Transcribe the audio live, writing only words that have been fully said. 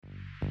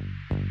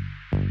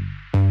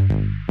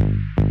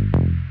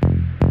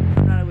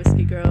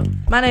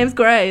My name's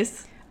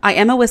Grace. I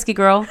am a whiskey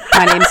girl.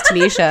 My name's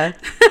Tanisha.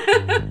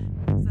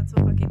 That's so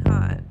fucking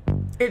hot.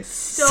 It's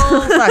so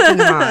fucking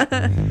hot.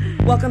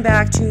 Welcome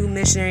back to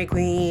Missionary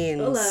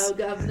Queens. Hello,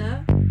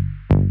 governor.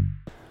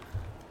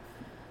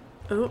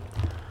 Oh.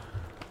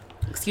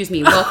 Excuse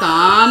me.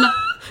 Welcome.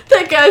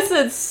 That guy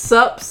said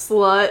sup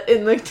slut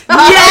in the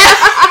Yeah.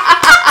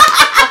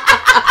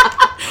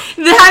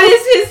 That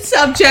is his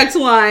subject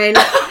line.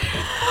 Oh,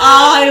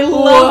 I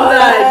love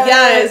that.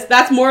 Yes.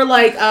 That's more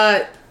like,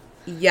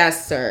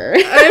 yes, sir.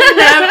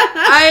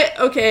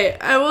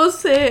 I will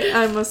say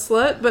I'm a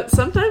slut, but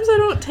sometimes I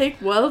don't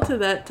take well to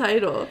that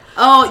title.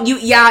 Oh,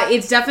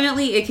 it's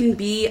definitely, it can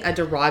be a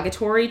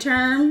derogatory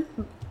term.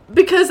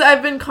 Because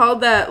I've been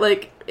called that,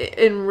 like,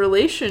 in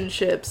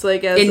relationships,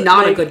 like, as in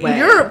not like, a good way.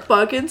 You're a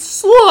fucking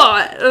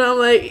slut. And I'm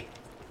like,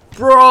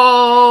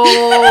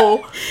 bro.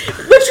 Which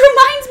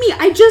reminds me,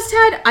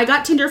 I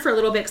got Tinder for a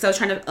little bit because I was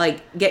trying to,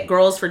 like, get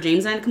girls for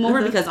James and I to come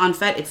over because on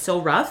FET it's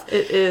so rough.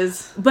 It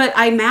is. But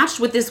I matched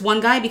with this one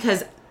guy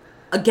because,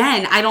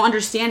 again, I don't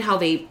understand how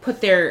they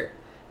put their...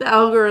 The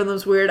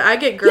algorithm's weird. I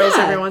get girls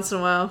every once in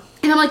a while.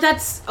 And I'm like,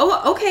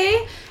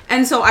 okay.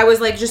 And so I was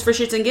like, just for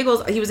shits and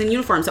giggles, he was in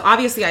uniform. So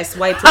obviously I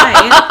swiped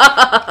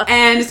right.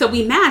 And so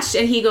we matched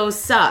and he goes,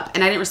 sup.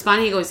 And I didn't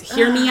respond. He goes,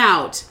 hear me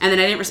out. And then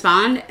I didn't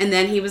respond. And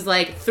then he was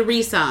like,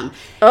 threesome.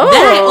 Oh.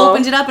 Then I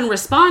opened it up and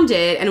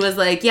responded and was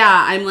like,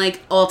 yeah, I'm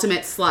like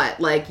ultimate slut.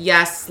 Like,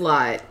 yes,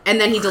 slut. And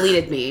then he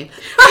deleted me.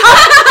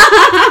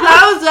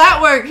 How does that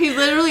work? He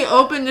literally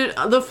opened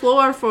the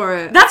floor for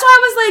it. That's why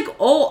I was like,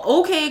 oh,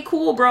 okay,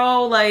 cool,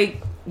 bro.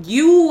 Like...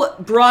 You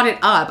brought it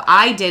up.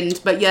 I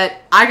didn't, but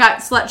yet I got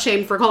slut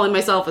shamed for calling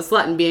myself a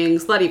slut and being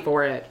slutty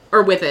for it.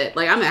 Or with it.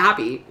 Like, I'm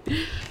happy.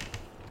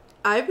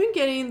 I've been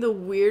getting the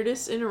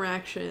weirdest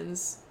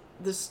interactions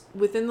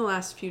within the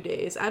last few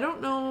days. I don't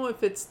know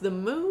if it's the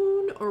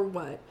moon or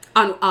what.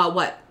 On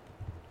what?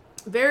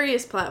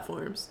 Various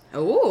platforms.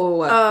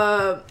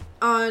 Oh.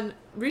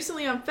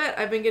 Recently on FET,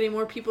 I've been getting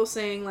more people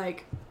saying,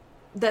 like,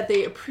 that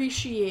they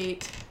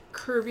appreciate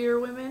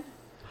curvier women.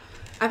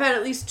 I've had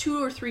at least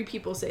 2 or 3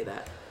 people say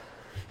that.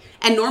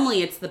 And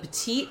normally it's the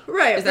petite.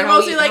 Right. They're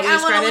mostly like,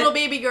 I want a little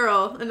baby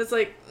girl. And it's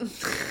like...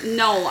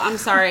 No, I'm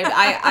sorry.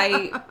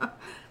 I'm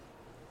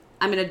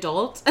an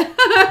adult.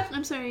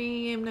 I'm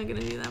sorry. I'm not going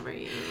to do that for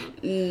you.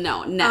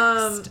 No.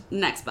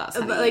 Next boss.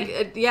 Honey.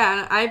 Like,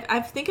 yeah.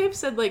 I think I've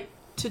said, like,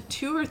 to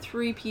 2 or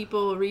 3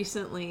 people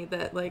recently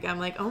that, like, I'm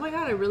like, oh my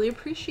God, I really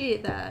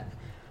appreciate that.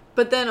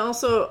 But then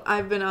also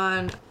I've been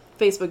on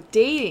Facebook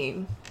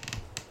dating.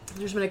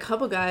 There's been a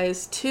couple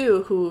guys,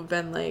 too, who've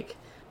been, like,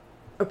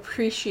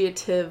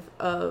 appreciative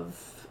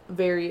of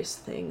various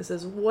things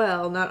as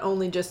well. Not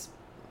only just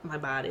my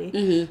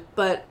body,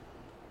 but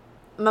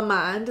my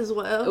mind as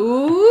well.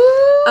 Ooh.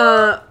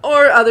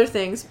 Or other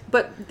things.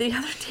 But the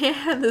other day I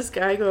had this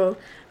guy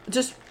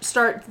just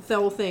start the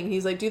whole thing.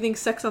 He's like, do you think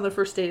sex on the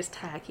first date is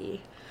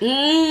tacky?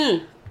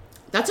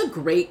 That's a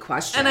great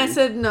question. And I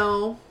said,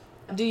 no.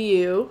 Do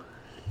you?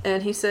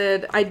 And he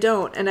said, I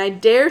don't. And I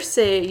dare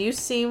say you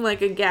seem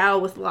like a gal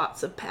with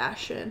lots of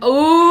passion.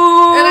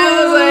 Oh. And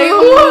I was like,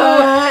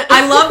 what?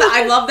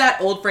 I love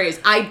that old phrase.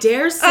 I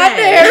dare say. I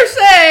dare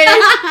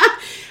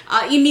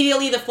say.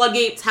 Immediately the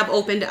floodgates have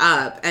opened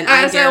up. And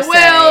I said,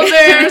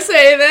 dare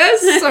say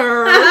this,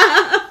 sir.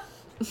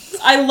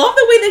 I love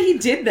the way that he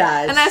did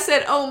that. And I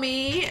said, oh,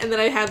 me. And then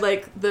I had,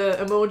 like, the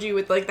emoji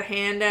with, like, the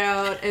hand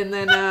out. And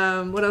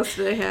then, what else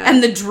did I have?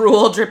 And the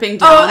drool dripping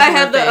down. Oh, I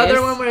had the other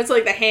one where it's,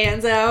 like, the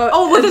hands out.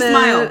 Oh, with a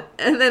smile.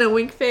 And then a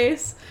wink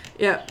face.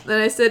 Yeah. And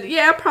I said,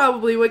 yeah,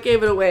 probably. What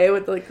gave it away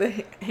with, like,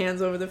 the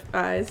hands over the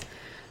eyes? And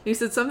he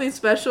said, something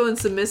special and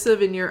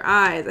submissive in your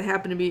eyes. I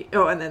happen to be...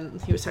 Oh, and then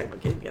he was talking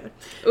about getting together.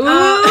 Ooh.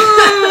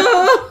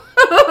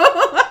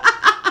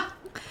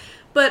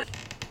 But...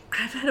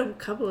 I've had a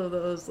couple of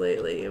those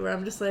lately where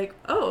I'm just like,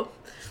 oh.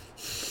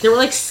 They were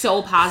like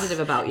so positive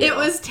about you. It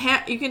was,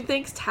 you can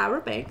thank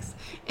Tyra Banks,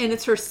 and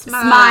it's her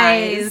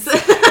smize.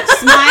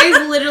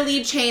 Smize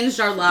literally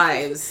changed our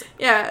lives.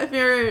 Yeah, if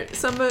you're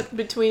somewhere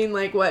between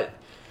like what?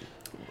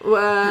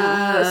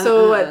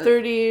 So what,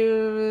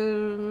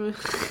 30?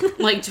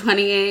 Like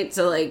 28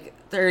 to like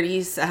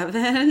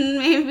 37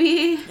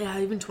 maybe? Yeah,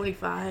 even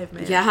 25,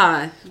 man.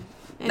 Yeah.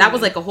 Anyway. That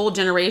was like a whole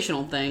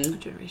generational thing.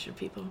 Generation of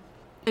people.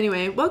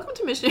 Anyway, welcome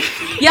to Missionary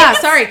Queens. Yeah,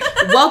 sorry.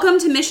 Welcome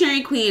to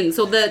Missionary Queens.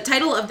 So the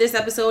title of this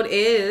episode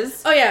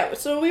is... Oh, yeah.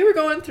 So we were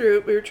trying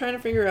to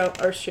figure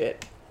out our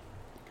shit.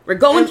 We're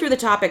going through the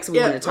topics we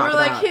want to talk about.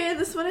 We're like, hey,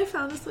 this is what I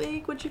found this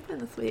week. What'd you find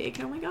this week?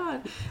 Oh, my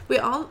God.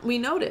 We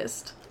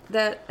noticed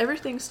that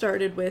everything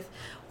started with,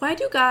 why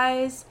do you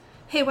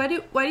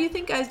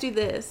think guys do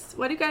this?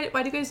 Why do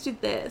guys do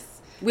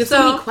this? We have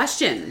so many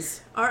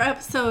questions. Our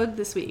episode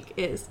this week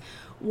is,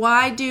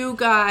 why do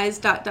guys ...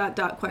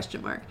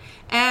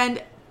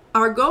 And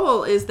our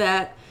goal is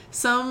that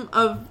some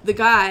of the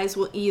guys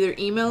will either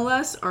email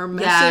us or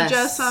message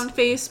us on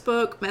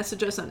Facebook,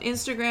 message us on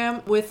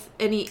Instagram with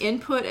any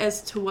input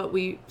as to what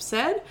we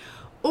said,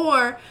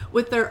 or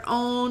with their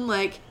own,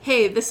 like,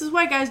 hey, this is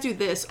why guys do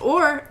this,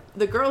 or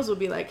the girls will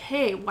be like,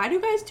 hey, why do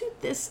you guys do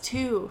this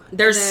too?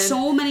 There's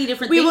so many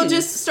different we things. will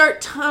just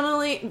start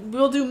tunneling.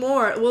 We'll do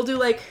more. We'll do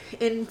like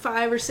in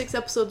 5 or 6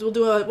 episodes, we'll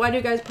do a why do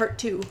you guys part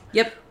 2?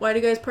 Yep. Why do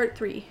you guys part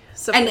 3?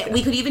 Stuff And like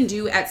we could even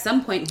do at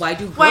some point, why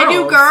do girls? Why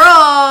do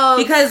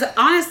girls? Because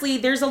honestly,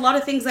 there's a lot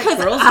of things that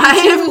girls do I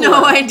have too.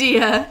 no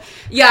idea.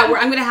 Yeah, we're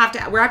gonna have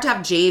to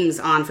have James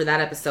on for that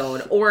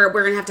episode, or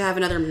we're gonna have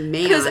another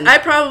man. Because I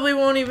probably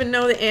won't even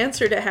know the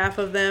answer to half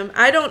of them.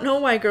 I don't know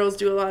why girls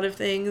do a lot of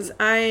things.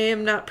 I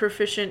am not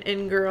proficient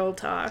in girl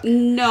talk.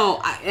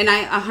 No, and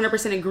I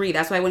 100% agree.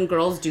 That's why when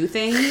girls do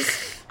things,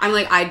 I'm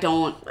like, I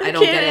don't get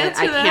it.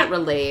 I can't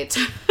relate.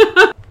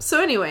 So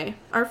anyway,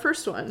 our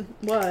first one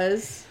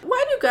was,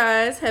 why do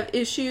guys have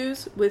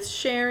issues with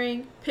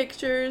sharing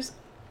pictures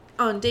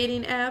on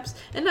dating apps?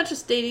 And not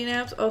just dating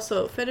apps,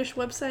 also fetish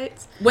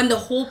websites. When the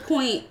whole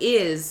point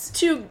is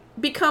to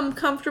become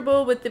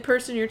comfortable with the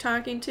person you're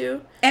talking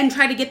to. And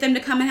try to get them to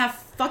come and have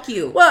fuck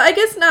you. Well, I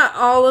guess not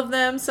all of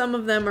them. Some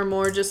of them are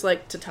more just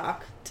like to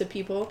talk to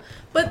people.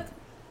 But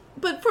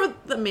for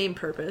the main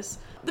purpose.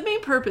 The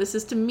main purpose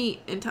is to meet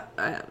and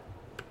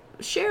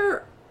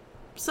share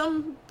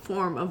some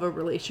form of a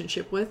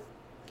relationship with.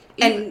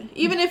 Even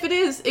if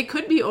it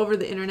could be over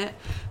the internet.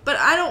 But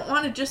I don't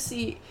want to just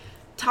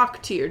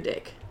talk to your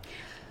dick.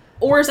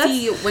 Or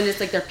see when it's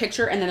like their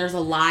picture and then there's a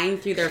line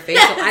through their face.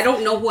 So I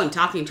don't know who I'm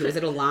talking to. Is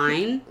it a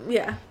line?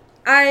 Yeah.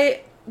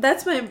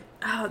 That's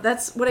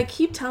what I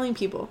keep telling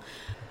people.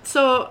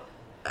 So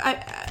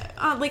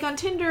I like on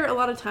Tinder a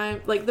lot of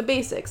time, like the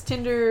basics,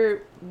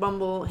 Tinder,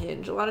 Bumble,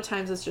 Hinge, a lot of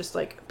times it's just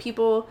like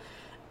people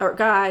or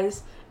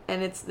guys,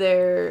 and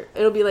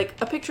it'll be like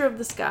a picture of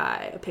the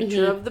sky, a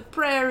picture of the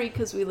prairie,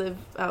 because we live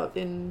out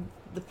in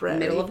the prairie.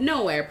 Middle of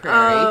nowhere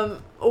prairie.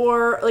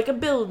 Or like a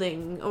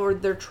building or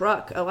their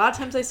truck. A lot of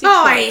times I see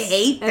trucks. I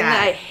hate that. And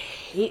I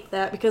hate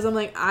that because I'm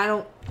like, I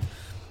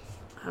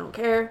don't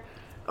care.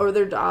 Or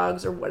their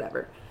dogs or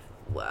whatever.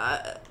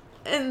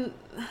 And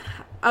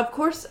of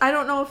course, I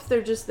don't know if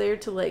they're just there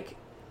to like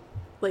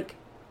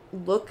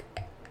look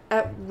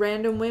at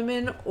random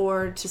women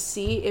or to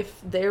see if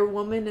their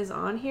woman is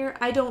on here.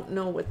 I don't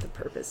know what the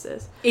purpose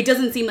is. It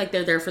doesn't seem like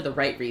they're there for the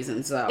right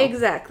reasons, though.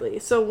 Exactly.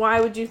 So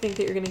why would you think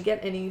that you're going to get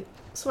any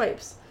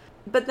swipes?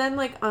 But then,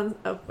 like, on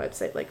a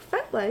website like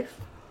FetLife,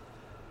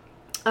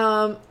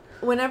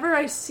 whenever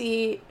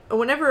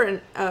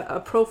a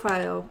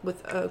profile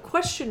with a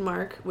question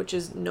mark, which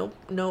is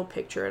no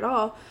picture at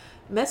all,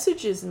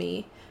 messages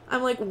me,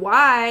 I'm like,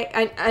 why?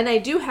 And I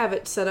do have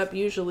it set up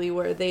usually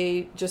where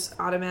they just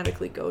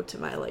automatically go to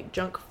my, like,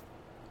 junk.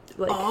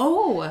 Like,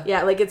 oh.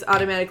 Yeah, like, it's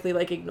automatically,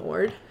 like,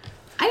 ignored.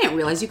 I didn't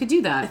realize you could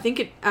do that. I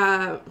think it,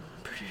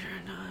 pretty sure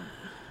not.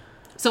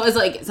 So it's,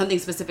 like, something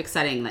specific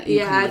setting that you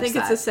can, I think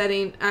it's a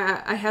setting.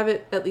 I have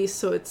it at least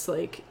so it's,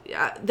 like,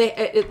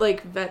 it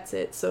like, vets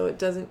it so it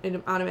doesn't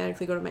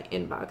automatically go to my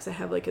inbox. I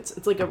have, like,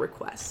 it's like a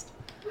request.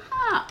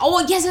 Ah.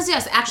 Oh,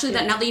 yes. Actually,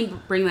 now that you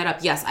bring that up,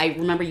 yes, I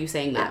remember you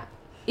saying that. Yeah.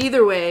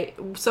 Either way,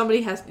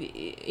 somebody has to,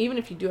 even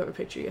if you do have a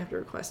picture, you have to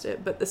request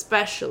it, but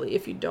especially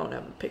if you don't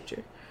have a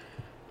picture.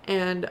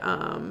 And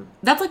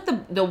that's like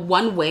the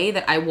one way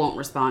that I won't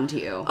respond to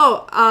you.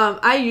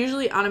 I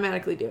usually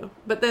automatically do.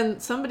 But then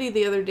somebody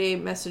the other day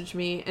messaged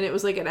me, and it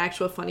was like an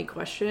actual funny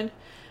question,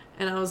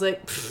 and I was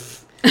like,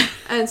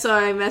 and so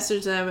I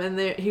messaged them, and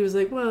he was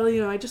like, well,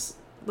 I just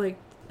like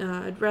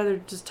I'd rather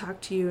just talk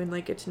to you and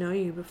like get to know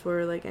you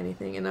before like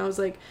anything. And I was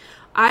like,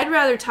 I'd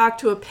rather talk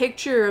to a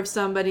picture of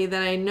somebody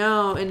that I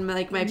know and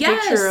like my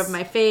picture of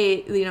my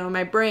face,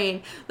 my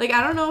brain. Like,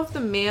 I don't know if the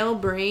male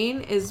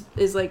brain is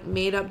like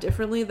made up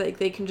differently. Like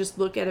they can just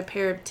look at a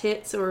pair of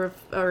tits or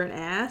an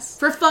ass.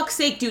 For fuck's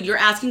sake, dude, you're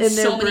asking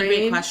so many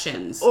great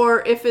questions.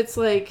 Or if it's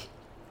like,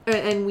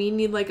 and we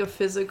need like a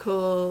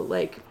physical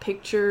like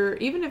picture,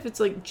 even if it's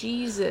like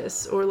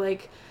Jesus or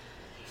like.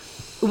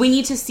 We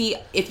need to see,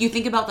 if you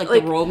think about like the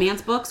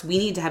romance books, we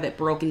need to have it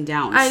broken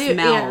down.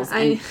 Smells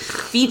and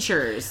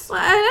features. Well,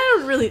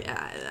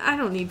 I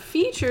don't need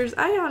features.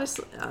 I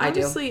honestly, I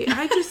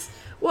just,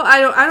 well,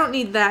 I don't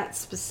need that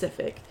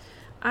specific.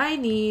 I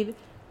need,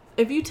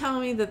 if you tell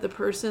me that the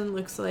person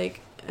looks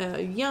like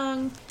a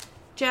young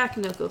Jack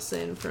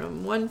Nicholson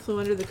from One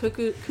Flew Under the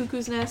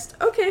Cuckoo's Nest,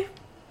 okay.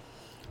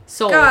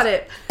 Sold. Got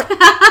it.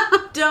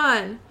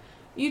 Done.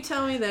 You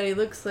tell me that he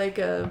looks like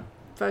a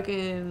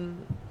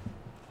fucking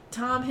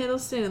Tom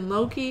Hiddleston and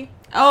Loki.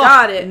 Oh,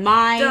 got it.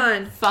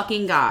 Done.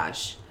 Fucking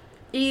gosh.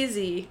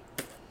 Easy.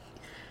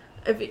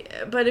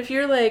 But if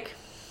you're like,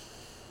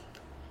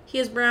 he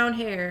has brown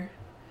hair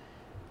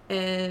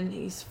and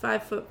he's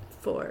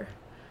 5'4",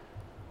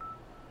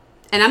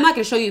 and I'm not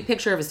going to show you a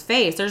picture of his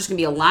face. There's just going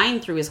to be a line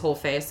through his whole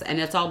face, and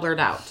it's all blurred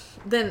out.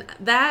 Then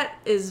that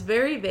is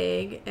very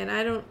vague,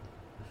 and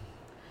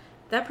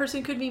that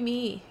person could be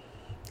me.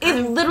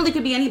 It literally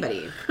could be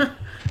anybody.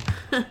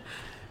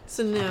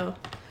 So no.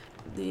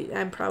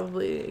 I'm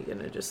probably going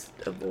to just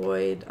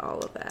avoid all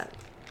of that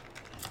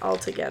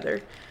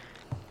altogether.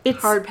 It's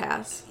hard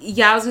pass.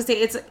 Yeah, I was going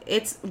to say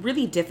it's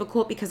really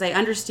difficult because I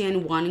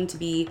understand wanting to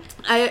be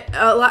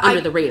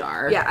under the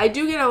radar. Yeah, I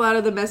do get a lot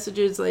of the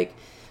messages like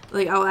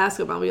like, I'll ask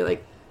him, I'll be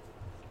like,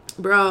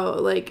 bro,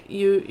 like,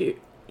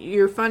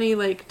 you're funny,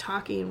 like,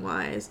 talking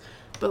wise,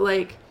 but,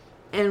 like,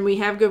 and we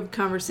have good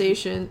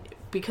conversation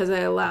because I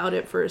allowed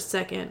it for a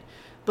second,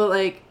 but,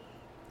 like,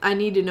 I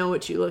need to know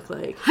what you look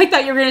like. I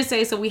thought you were going to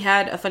say, so we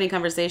had a funny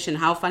conversation.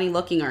 How funny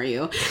looking are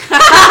you? Ooh,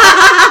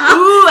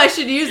 I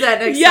should use that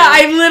next time. Yeah,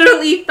 I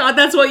literally thought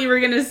that's what you were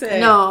going to say.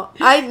 No,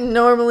 I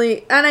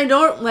normally, and I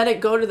don't let it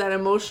go to that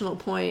emotional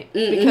point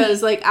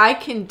because, like, I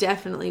can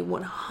definitely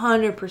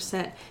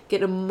 100%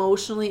 get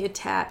emotionally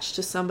attached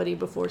to somebody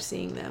before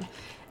seeing them.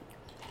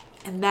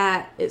 And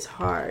that is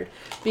hard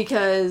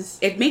because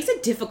it makes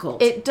it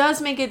difficult. It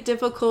does make it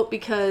difficult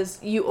because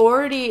you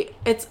already,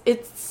 I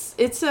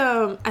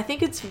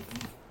think it's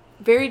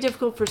very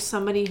difficult for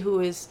somebody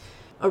who is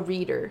a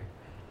reader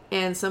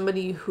and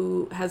somebody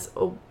who has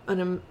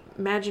an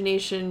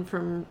imagination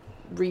from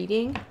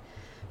reading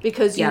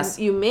because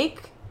you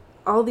make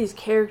all these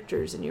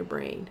characters in your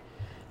brain.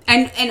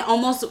 And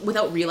almost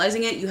without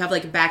realizing it, you have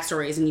like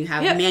backstories and you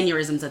have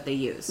mannerisms that they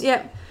use.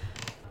 Yep.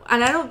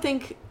 And I don't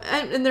think,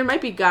 and there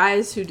might be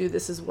guys who do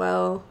this as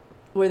well,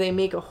 where they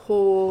make a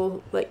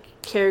whole, like,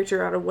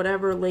 character out of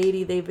whatever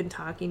lady they've been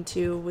talking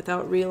to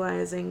without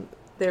realizing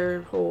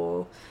their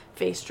whole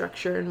face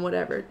structure and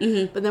whatever.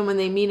 Mm-hmm. But then when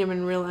they meet him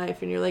in real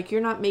life, and you're like, you're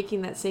not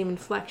making that same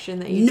inflection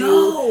that you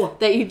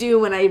do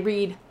when I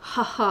read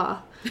haha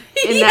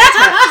in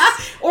that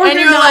text. Or and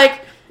you're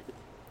like,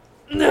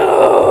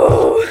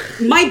 no.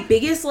 My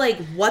biggest, like,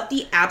 what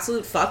the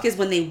absolute fuck is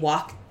when they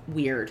walk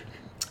weird.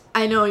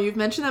 I know, you've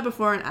mentioned that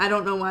before, and I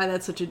don't know why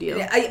that's such a deal.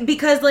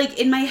 Because, like,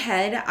 in my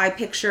head, I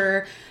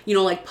picture, you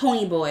know, like,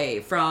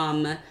 Ponyboy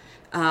from The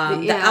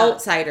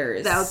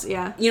Outsiders.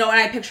 You know, and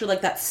I picture,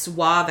 like, that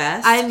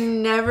suave-esque. I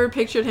never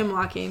pictured him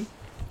walking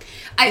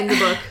in the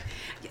book.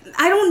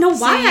 I don't know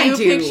why I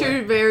do. You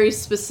picture very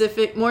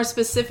specific, more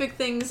specific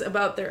things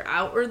about their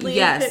outwardly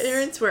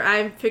appearance, where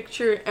I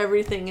picture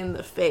everything in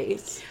the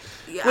face.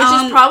 Which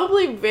is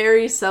probably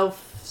very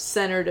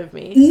self-centered of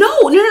me.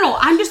 No.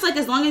 I'm just like,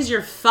 as long as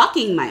you're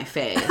fucking my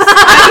face, I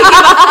give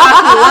a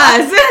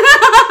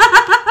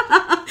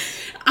fuck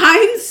less.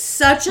 I'm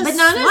such a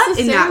slut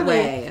in that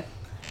way.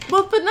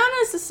 Well, but not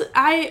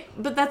necessarily.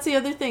 But that's the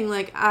other thing.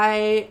 Like,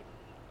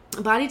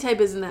 body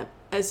type isn't that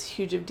as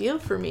huge of a deal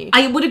for me.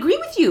 I would agree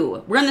with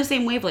you. We're on the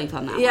same wavelength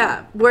on that one.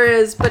 Yeah.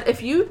 Whereas, but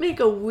if you make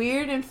a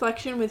weird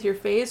inflection with your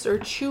face, or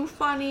chew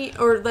funny,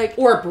 or like,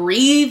 or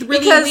breathe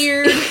really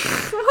weird.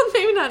 Well,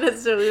 maybe not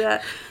necessarily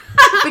that.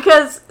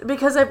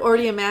 because I've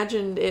already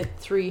imagined it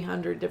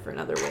 300 different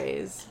other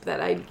ways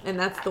and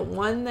that's the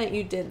one that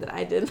you did that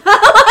I did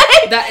not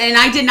like. And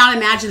I did not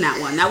imagine that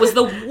one. That was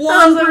the 1%.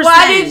 Like,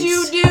 why did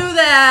you do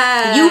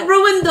that? You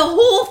ruined the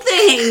whole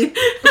thing.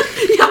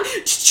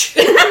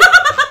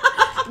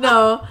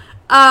 No.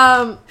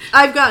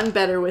 I've gotten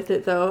better with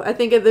it though. I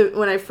think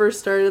when I first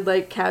started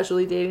like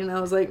casually dating, I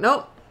was like,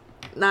 nope,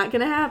 not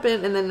gonna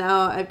happen. And then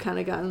now I've kind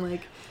of gotten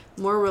like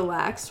more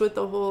relaxed with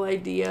the whole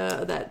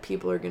idea that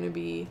people are going to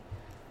be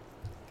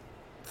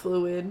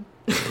fluid.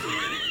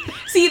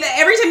 See,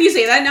 every time you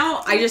say that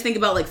now, I just think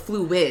about like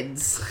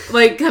fluids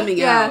like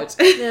coming out.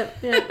 Yeah.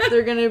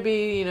 They're going to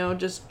be, you know,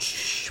 just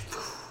shoot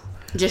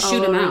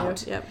them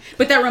out. Yep.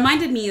 But that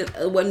reminded me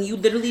when you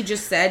literally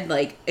just said,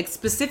 like,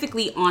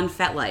 specifically on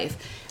FetLife.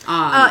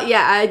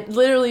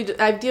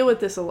 I deal with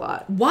this a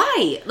lot.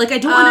 Why? Like, I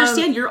don't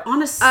understand. You're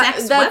on a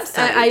sex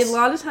website. A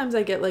lot of times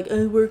I get like,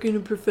 I work in a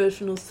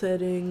professional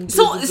setting.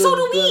 So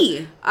do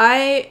we.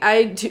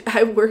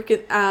 I work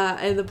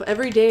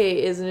every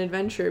day is an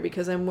adventure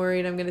because I'm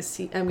worried I'm going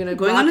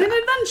on an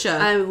adventure.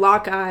 I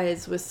lock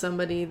eyes with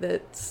somebody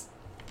that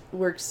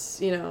works,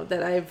 you know,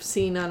 that I've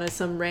seen on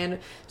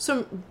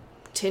some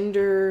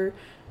Tinder,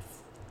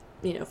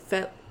 you know,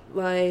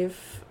 FetLife,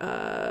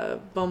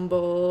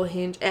 Bumble,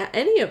 Hinge,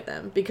 any of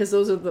them, because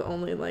those are the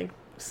only like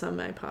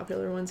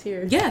semi-popular ones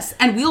here. Yes,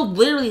 and we'll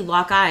literally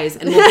lock eyes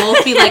and we'll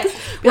both be like,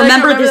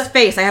 remember this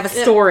face, I have a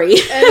story.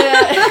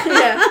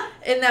 And,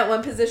 in that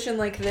one position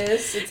like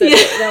this, it's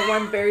that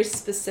one very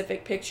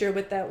specific picture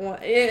with that one,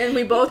 and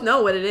we both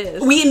know what it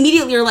is. We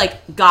immediately are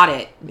like, got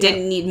it,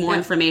 didn't need more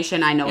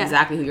information, I know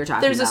exactly who you're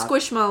talking about. There's a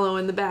Squishmallow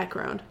in the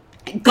background.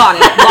 Got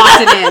it,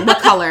 locked it in.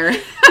 What color?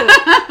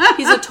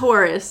 He's a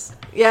Taurus.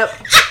 Yep.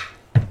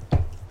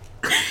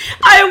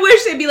 I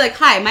wish they'd be like,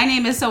 hi, my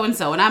name is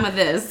so-and-so, and I'm a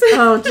this.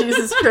 Oh,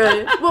 Jesus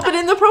Christ. Well, but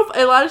in the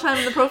profile, a lot of time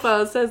in the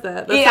profile it says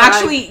that.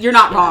 You're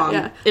not wrong.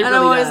 Yeah. It and really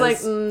I'm always does.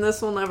 like,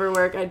 this will never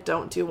work. I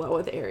don't do well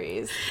with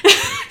Aries.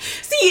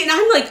 See, and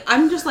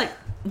I'm just like,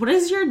 what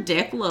does your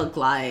dick look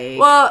like?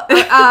 Well,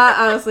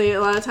 honestly,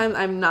 a lot of times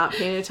I'm not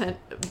paying attention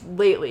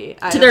lately.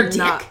 To their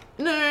dick?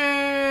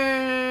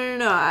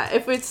 No.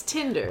 If it's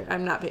Tinder,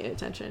 I'm not paying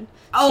attention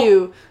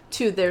to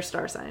their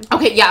star sign.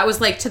 Okay, yeah, I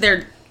was like, to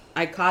their...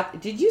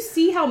 Did you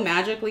see how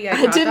magically I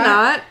caught did that?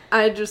 not.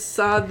 I just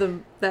saw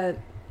that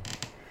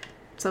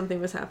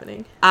something was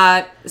happening.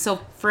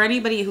 So for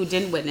anybody who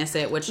didn't witness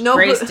it, which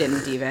Grace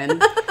didn't even,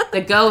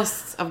 the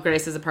ghosts of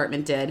Grace's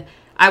apartment did.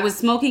 I was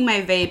smoking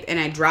my vape and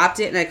I dropped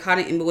it and I caught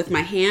it with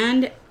my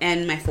hand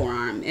and my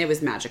forearm. It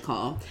was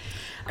magical.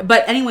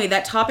 But anyway,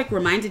 that topic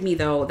reminded me,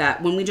 though,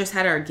 that when we just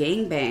had our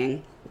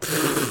gangbang,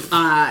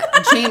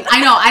 James,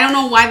 I don't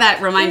know why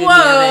that reminded me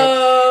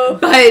of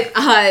it.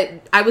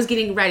 But I was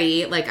getting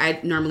ready like I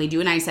normally do,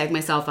 and I psyched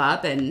myself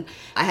up, and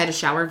I had to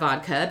shower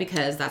vodka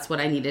because that's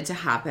what I needed to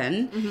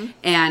happen. Mm-hmm.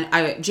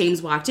 And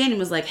James walked in and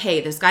was like,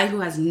 hey, this guy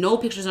who has no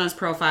pictures on his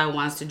profile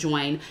wants to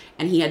join.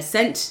 And he had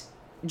sent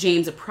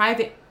James a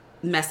private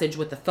message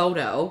with the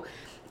photo.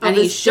 And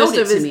he showed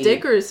it to me. Of his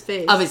dick or his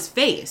face? Of his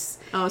face.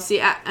 Oh, see,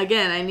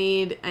 again, I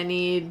need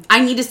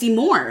to see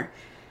more,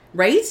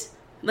 right?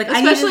 Like,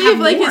 especially I need to have if,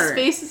 like, more. his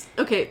face is...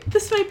 Okay,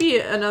 this might be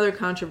another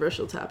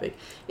controversial topic.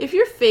 If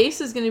your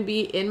face is going to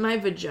be in my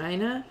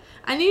vagina,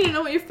 I need to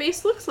know what your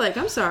face looks like.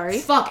 I'm sorry.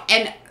 Fuck.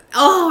 And,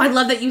 I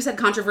love that you said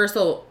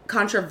controversial.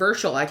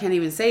 I can't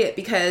even say it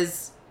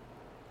because...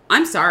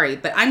 I'm sorry,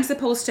 but I'm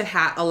supposed to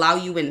allow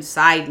you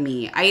inside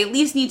me. I at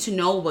least need to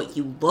know what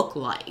you look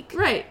like.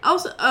 Right.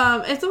 Also,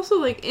 it's also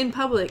like in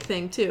public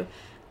thing too.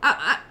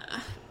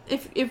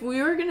 If we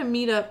were gonna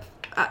meet up,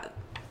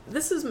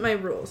 this is my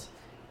rules.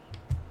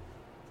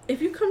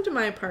 If you come to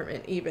my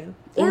apartment, even,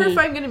 or if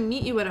I'm gonna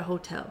meet you at a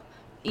hotel,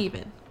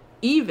 even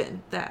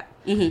that,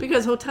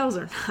 because hotels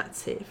are not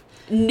safe.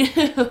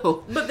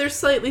 No. But they're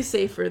slightly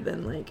safer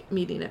than, like,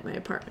 meeting at my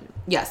apartment.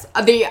 Yes.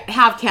 They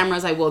have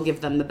cameras. I will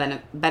give them the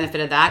benefit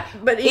of that.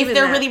 But if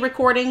they're really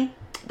recording,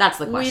 that's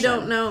the question. We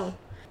don't know.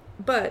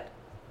 But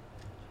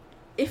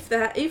if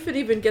it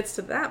even gets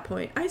to that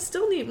point, I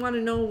still want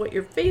to know what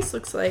your face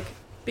looks like,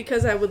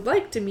 because I would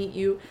like to meet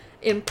you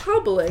in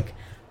public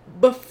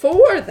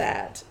before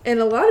that.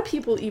 And a lot of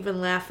people even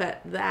laugh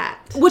at that.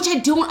 Which I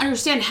don't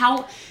understand.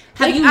 How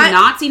have you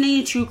not seen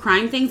any true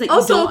crime things that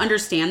you don't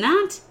understand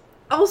that?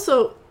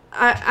 Also,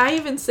 I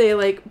even say,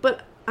 like,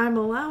 but I'm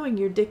allowing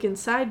your dick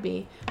inside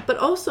me. But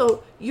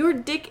also, your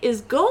dick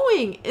is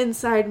going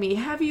inside me.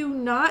 Have you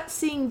not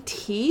seen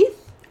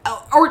teeth?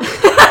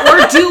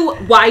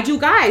 Why do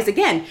guys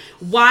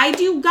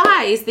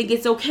think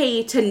it's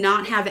okay to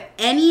not have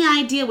any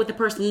idea what the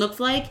person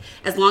looks like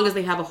as long as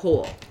they have a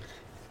hole?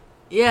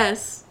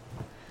 Yes.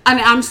 I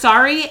mean, I'm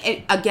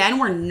sorry. Again,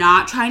 we're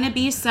not trying to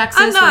be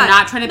sexist. We're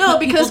not trying to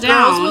put people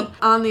down.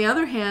 On the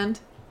other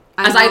hand...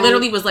 I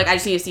literally was like, I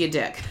just need to see a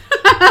dick.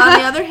 On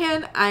the other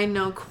hand, I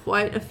know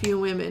quite a few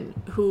women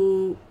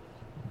who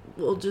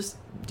will just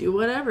do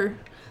whatever.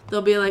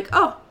 They'll be like,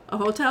 oh, a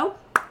hotel?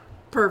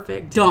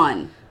 Perfect.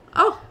 Done.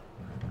 Oh,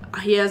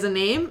 he has a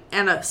name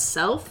and a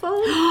cell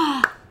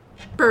phone?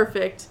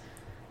 Perfect.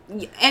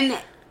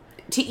 And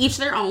to each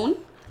their own.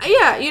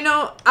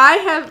 Yeah,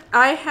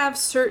 I have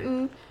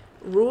certain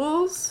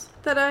rules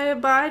that I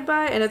abide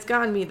by, and it's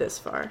gotten me this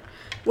far.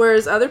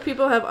 Whereas other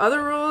people have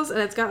other rules, and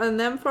it's gotten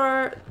them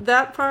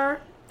that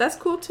far. That's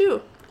cool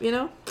too,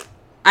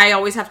 I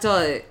always have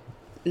to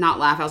not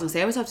laugh. I was going to say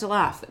I always have to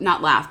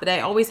not laugh, but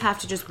I always have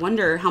to just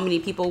wonder how many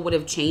people would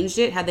have changed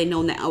it had they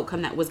known the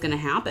outcome that was going to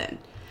happen.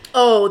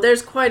 Oh,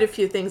 there's quite a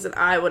few things that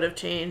I would have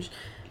changed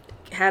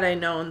had I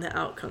known the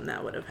outcome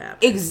that would have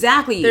happened.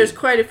 Exactly. There's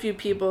quite a few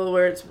people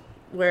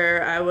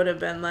where I would have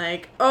been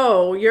like,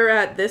 oh, you're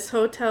at this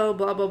hotel,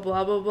 blah, blah,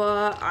 blah, blah,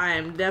 blah.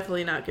 I'm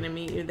definitely not going to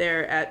meet you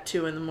there at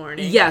 2 a.m.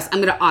 Yes,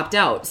 I'm going to opt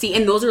out. See,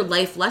 and those are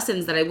life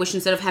lessons that I wish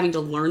instead of having to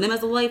learn them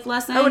as a life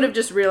lesson. I would have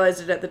just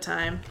realized it at the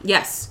time.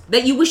 Yes.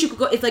 That you wish you could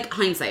go. It's like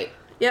hindsight.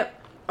 Yep.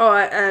 Oh,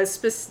 at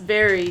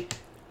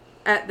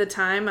the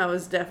time, I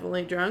was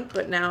definitely drunk,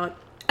 but now...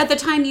 At the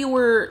time you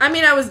were... I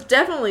mean, I was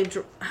definitely...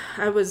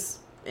 I was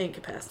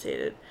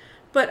incapacitated.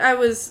 But I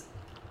was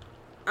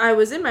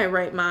in my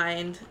right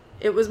mind.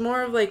 It was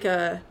more of like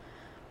a...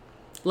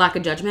 Lack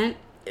of judgment?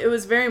 It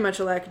was very much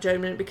a lack of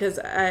judgment because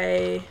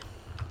I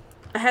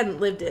hadn't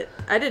lived it.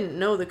 I didn't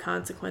know the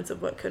consequence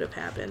of what could have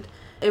happened.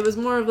 It was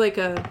more of like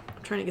I'm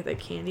trying to get that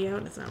candy out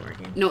and it's not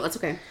working. No, that's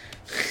okay.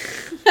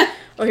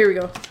 Oh, here we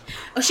go.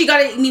 Oh, she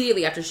got it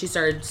immediately after she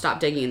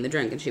stopped digging in the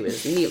drink and she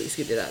was immediately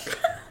scooped it up.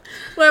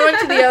 When I went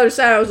to the other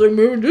side, I was like,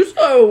 maybe this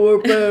side will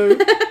work better.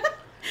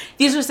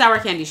 These are sour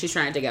candy she's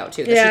trying to dig out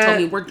too. Yeah. She told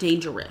me we're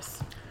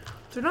dangerous.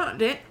 They're not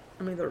they're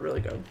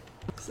really good.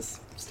 This is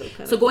still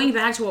kind so going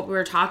back to what we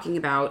were talking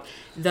about,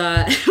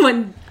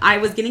 when I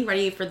was getting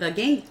ready for the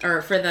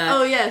for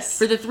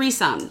the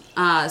threesome.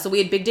 So we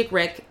had Big Dick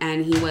Rick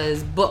and he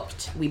was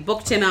booked. We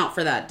booked him out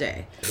for that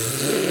day.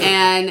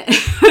 And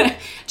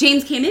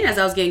James came in as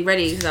I was getting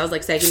ready because I was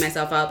like psyching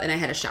myself up and I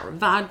had a shower of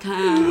vodka.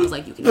 I was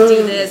like, you can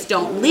do this.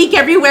 Don't leak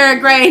everywhere,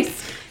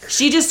 Grace.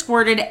 She just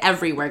squirted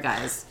everywhere,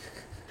 guys.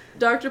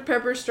 Dr.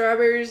 Pepper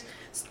strawberries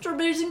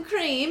and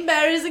cream,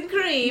 berries and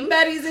cream.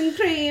 Berries and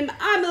cream.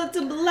 I'm a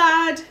little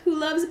blood who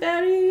loves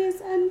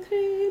berries and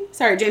cream.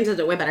 Sorry, James does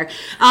it way better.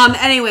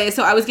 Anyway,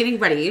 so I was getting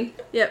ready.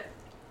 Yep.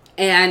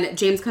 And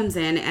James comes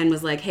in and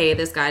was like, hey,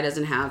 this guy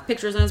doesn't have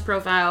pictures on his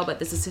profile, but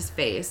this is his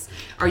face.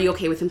 Are you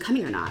okay with him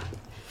coming or not?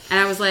 And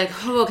I was like,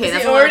 oh, okay,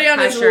 that's already on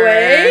his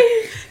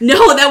way?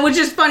 No, that was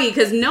just funny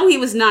because no, he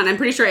was not. And I'm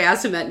pretty sure I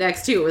asked him that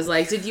next too. It was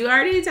like, did you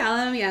already tell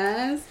him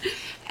yes?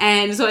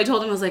 And so I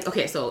told him, I was like,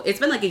 okay, so it's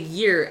been like a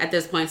year at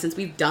this point since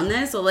we've done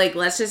this. So like,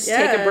 let's just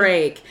take a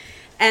break.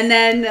 And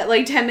then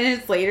like 10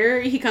 minutes later,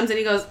 he comes in and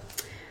he goes,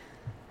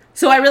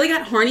 So I really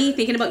got horny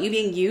thinking about you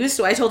being used,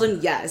 so I told him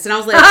yes. And I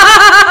was like,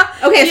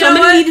 okay, so I'm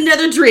going to need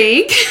another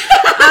drink.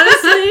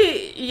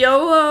 Honestly,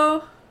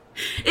 YOLO.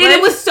 And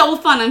it was so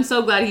fun. I'm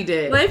so glad he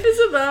did. Life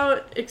is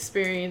about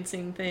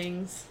experiencing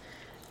things.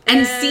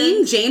 And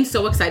seeing James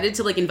so excited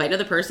to, like, invite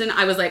another person,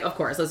 I was like, of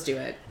course, let's do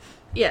it.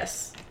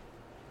 Yes.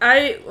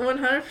 I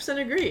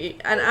 100% agree.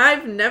 And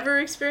I've never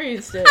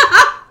experienced it.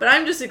 But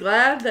I'm just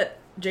glad that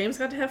James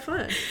got to have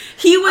fun.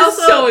 He was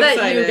also, so that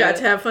excited. You got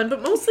to have fun,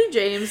 but mostly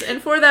James.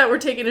 And for that, we're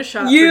taking a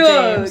shot for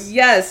James.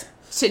 Yes.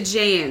 To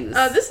James.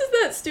 This is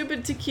that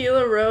stupid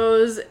tequila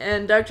rose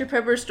and Dr.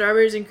 Pepper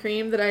strawberries and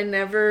cream that I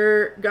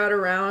never got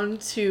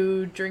around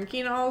to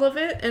drinking all of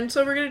it. And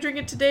so we're going to drink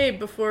it today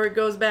before it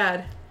goes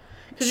bad.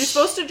 Because you're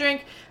supposed to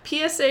drink,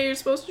 PSA, you're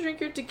supposed to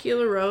drink your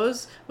tequila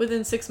rose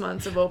within 6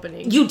 months of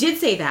opening. You did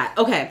say that.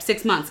 Okay,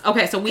 6 months.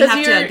 Okay, so we have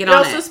to get on it. You're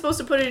also supposed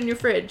to put it in your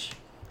fridge.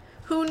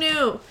 Who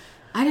knew?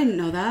 I didn't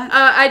know that.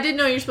 I did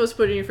know you're supposed to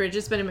put it in your fridge.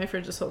 It's been in my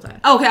fridge this whole time.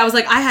 Okay, I was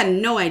like, I had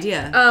no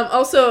idea.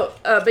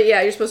 But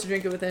yeah, you're supposed to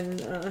drink it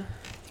within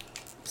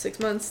 6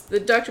 months. The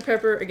Dr.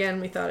 Pepper,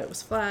 again, we thought it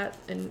was flat,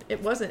 and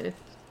it wasn't. It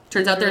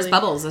Turns out there's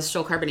bubbles. There's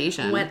still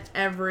carbonation. Went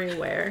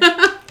everywhere.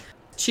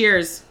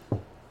 Cheers.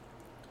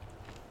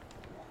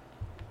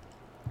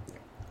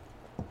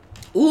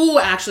 Ooh,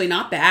 actually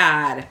not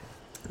bad.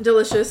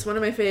 Delicious. One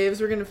of my faves.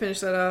 We're going to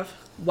finish that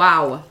off.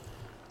 Wow.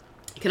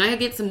 Can I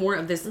get some more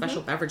of this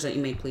special beverage that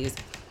you made, please?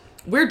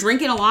 We're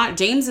drinking a lot.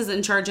 James is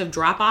in charge of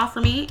drop-off for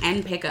me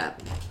and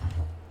pickup.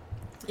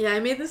 Yeah,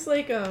 I made this,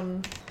 like,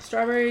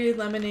 strawberry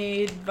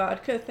lemonade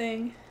vodka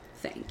thing.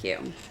 Thank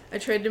you. I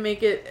tried to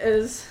make it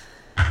as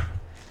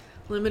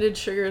limited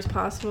sugar as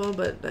possible,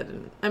 but that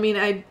didn't... I mean,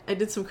 I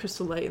did some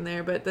Crystal Light in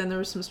there, but then there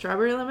was some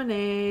strawberry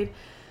lemonade,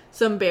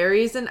 some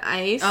berries and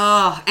ice.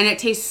 Oh, and it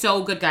tastes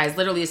so good, guys.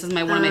 Literally, this is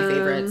one of my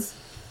favorites.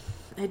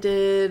 I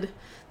did...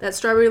 That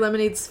strawberry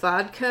lemonade's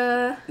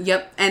vodka.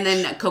 Yep, and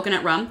then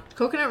coconut rum.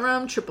 Coconut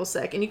rum, triple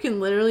sec, and you can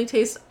literally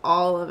taste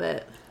all of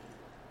it.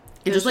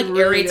 It just like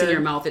really aerates in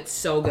your mouth. It's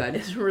so good.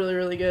 It's really,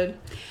 really good.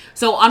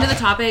 So onto the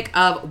topic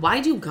of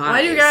why do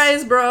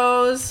guys,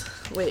 bros?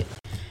 Wait.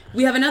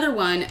 We have another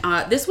one.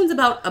 This one's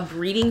about a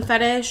breeding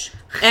fetish.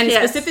 And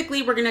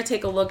specifically, we're going to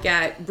take a look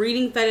at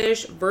breeding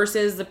fetish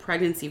versus the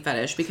pregnancy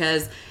fetish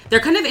because they're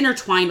kind of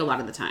intertwined a lot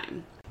of the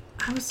time.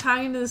 I was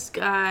talking to this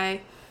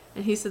guy...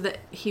 And he said that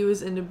he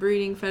was into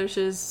breeding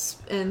fetishes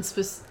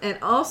and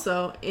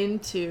also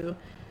into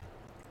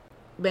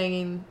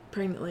banging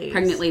pregnant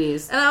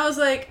ladies. And I was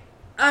like,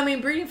 I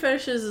mean, breeding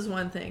fetishes is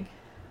one thing.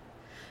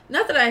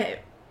 Not that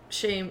I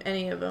shame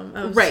any of them.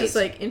 I was just,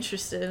 like,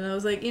 interested. And I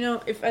was like, you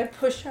know, if I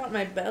push out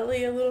my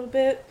belly a little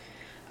bit,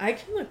 I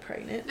can look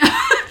pregnant.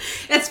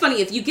 That's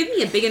funny. If you give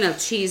me a big enough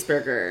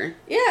cheeseburger.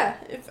 Yeah,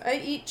 if I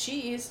eat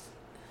cheese.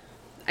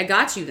 I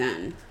got you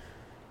then.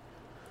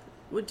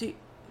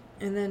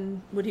 And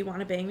then, would he want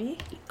to bang me?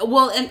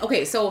 Well, and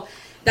okay, so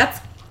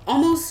that's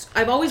almost...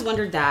 I've always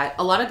wondered that.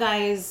 A lot of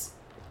guys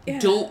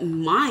don't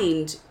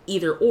mind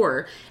either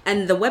or.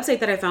 And the website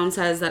that I found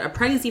says that a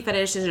pregnancy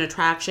fetish is an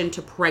attraction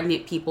to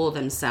pregnant people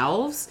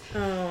themselves.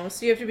 Oh,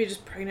 so you have to be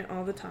just pregnant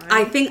all the time?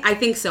 I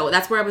think so.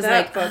 That's where I was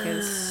that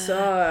fucking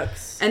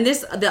sucks. And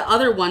the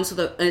other one, and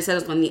it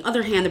says on the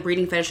other hand, the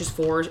breeding fetish is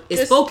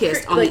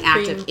focused on the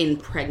act of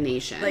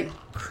impregnation. Like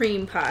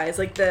cream pies,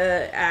 like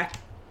the act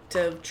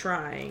of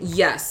trying.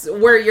 Yes,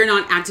 where you're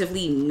not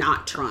actively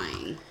not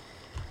trying.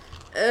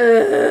 I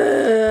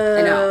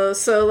know.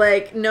 So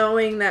like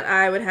knowing that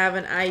I would have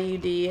an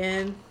IUD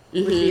in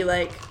would be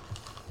like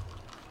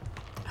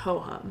ho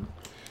hum.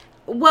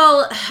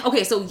 Well,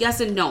 okay, so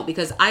yes and no,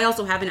 because I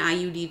also have an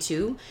IUD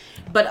too,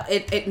 but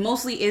it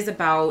mostly is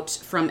about,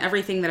 from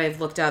everything that I've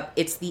looked up,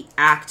 it's the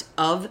act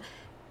of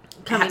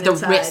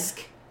the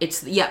risk.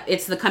 It's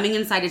the coming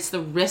inside. It's the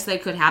risk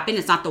that could happen.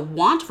 It's not the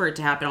want for it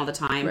to happen all the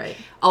time. Right.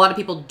 A lot of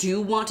people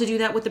do want to do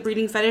that with the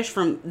breeding fetish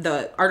from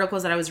the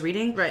articles that I was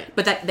reading. Right.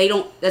 But that's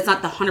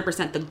not the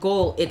 100% the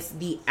goal. It's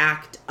the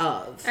act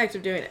of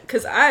doing it.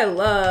 Because I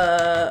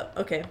love,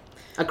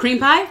 a cream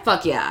pie?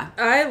 Fuck yeah.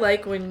 I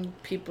like when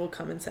people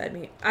come inside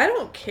me. I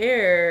don't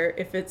care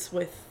if it's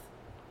with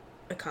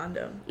a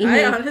condom.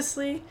 I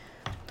honestly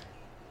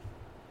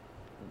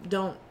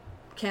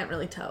can't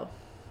really tell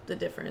the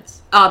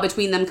difference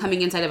between them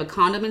coming inside of a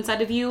condom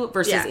inside of you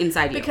versus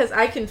inside you. Because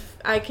I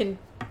can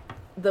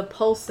the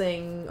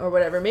pulsing or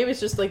whatever. Maybe it's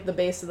just like the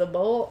base of the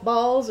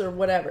balls or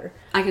whatever.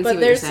 I can see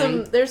what you're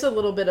saying. There's a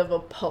little bit of a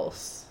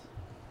pulse.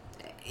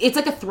 It's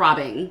like a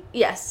throbbing.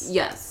 Yes.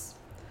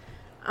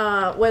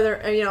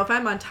 Whether if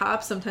I'm on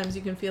top, sometimes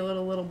you can feel it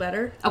a little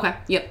better. Okay.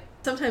 Yep.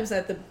 Sometimes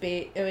at the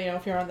base,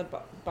 if you're on the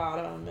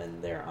bottom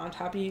and they're on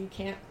top of you, you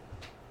can't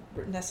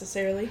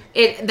necessarily.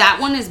 That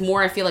one is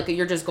more, I feel like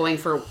you're just going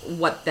for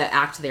what the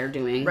act they're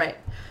doing. Right.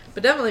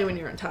 But definitely when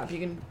you're on top, you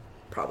can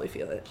probably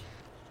feel it.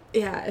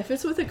 Yeah, if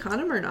it's with a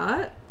condom or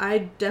not,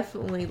 I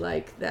definitely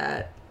like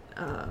that,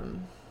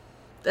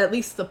 at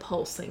least the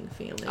pulsing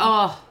feeling.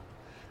 Oh,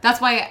 that's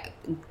why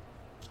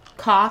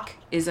cock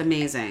is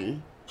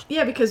amazing.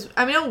 Yeah, because,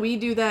 we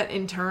do that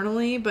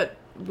internally, but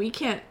we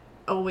can't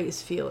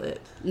always feel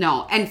it.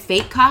 No, and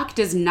fake cock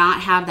does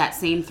not have that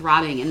same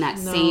throbbing and that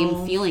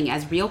same feeling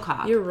as real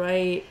cock. You're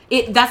right.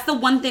 That's the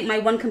one thing, my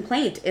one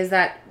complaint is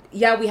that,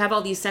 yeah, we have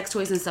all these sex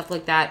toys and stuff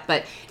like that,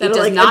 but That'll, it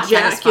does like, not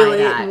satisfy ejaculate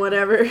that. and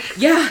whatever.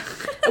 Yeah,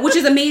 which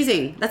is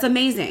amazing. That's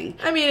amazing.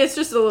 I mean, it's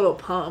just a little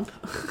pump.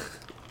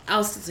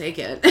 I'll still take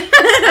it.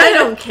 I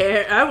don't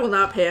care. I will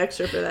not pay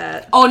extra for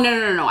that. Oh,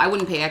 no. I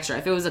wouldn't pay extra.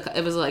 If it was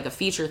like a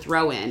feature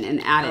throw-in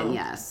and add-in,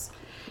 yes.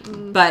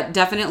 But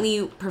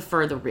definitely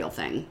prefer the real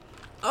thing.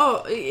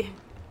 Oh,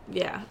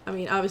 yeah. I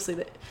mean,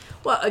 obviously,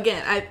 well,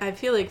 again, I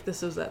feel like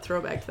this was that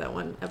throwback to that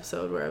one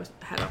episode where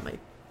I had all my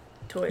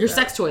toys. Your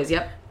sex toys,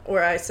 yep.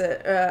 Where I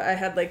said, I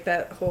had, like,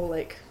 that whole,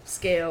 like,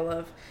 scale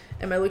of,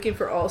 am I looking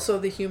for also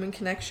the human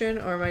connection,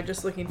 or am I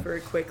just looking for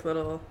a quick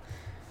little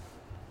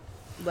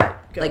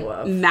let go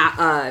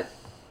of?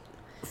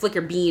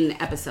 Flicker bean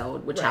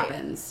episode, which Right.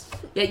 happens.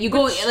 Yeah, you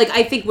go, like,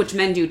 I think which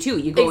men do, too.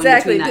 You go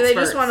Exactly. in between that Do they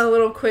just spurts. want a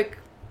little quick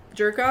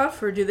jerk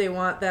off, or do they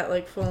want that,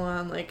 like, full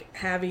on, like,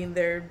 having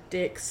their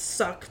dick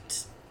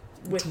sucked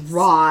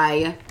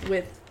Dry.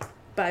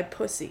 by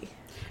pussy?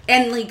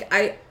 And, like,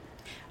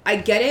 I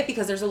get it,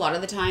 because there's a lot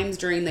of the times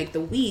during, like,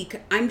 the week,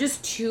 I'm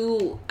just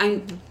too,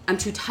 I'm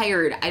too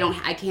tired.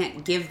 I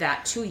can't give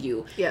that to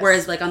you. Yes.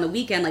 Whereas, like, on the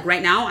weekend, like,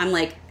 right now, I'm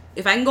like,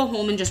 if I can go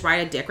home and just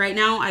ride a dick right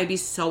now, I'd be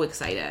so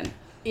excited.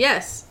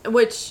 Yes,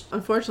 which,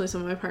 unfortunately,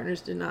 some of my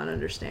partners did not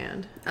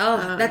understand.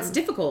 Oh, that's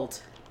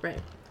difficult. Right.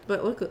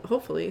 But look,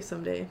 hopefully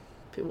someday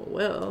people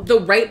will. The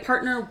right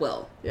partner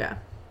will. Yeah.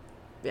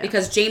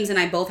 Because James and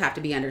I both have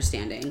to be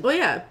understanding. Well,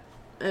 yeah.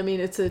 I mean,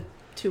 it's a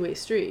two-way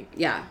street.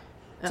 Yeah.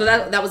 So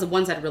that was a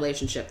one-sided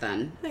relationship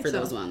then for so.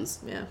 those ones.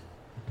 Yeah.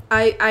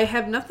 I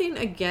have nothing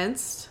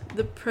against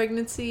the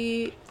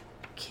pregnancy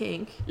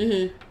kink.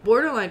 Mm-hmm.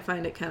 Borderline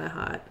find it kind of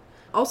hot.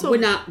 Also,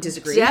 would not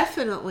disagree.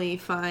 Definitely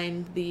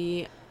find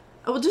the...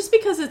 Well, just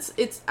because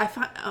it's I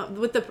find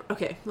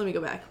okay, let me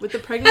go back. With the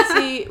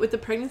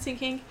pregnancy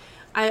kink,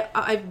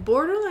 I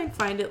borderline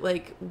find it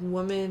like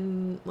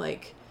woman,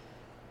 like,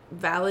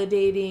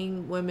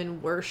 validating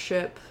women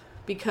worship,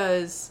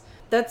 because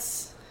that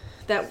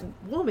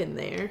woman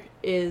there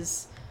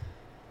is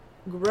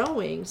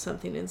growing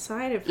something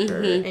inside of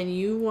her, and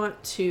you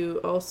want to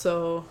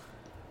also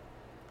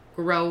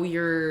grow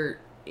your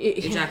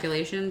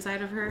ejaculation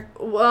inside of her.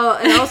 Well,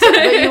 and also,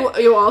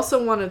 but you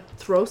also want to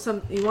throw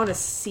you want to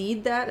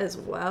seed that as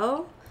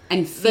well,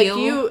 and feel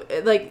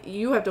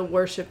you have to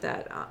worship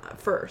that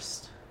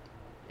first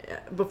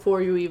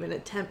before you even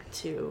attempt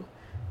to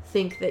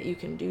think that you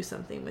can do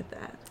something with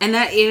that. And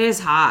that it is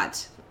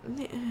hot.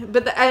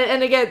 But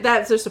and again,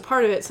 that's just a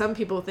part of it. Some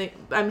people think,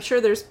 I'm sure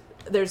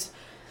there's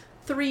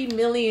 3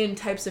 million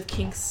types of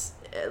kinks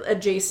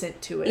adjacent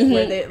to it,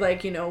 where they,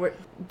 like, were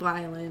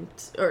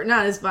violent, or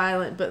not as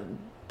violent, but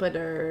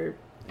are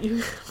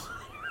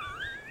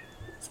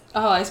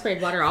Oh, I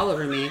sprayed water all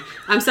over me.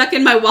 I'm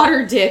sucking my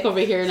water dick over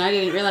here, and I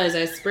didn't realize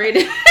I sprayed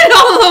it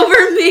all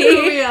over me.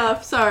 Threw me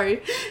off.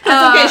 Sorry.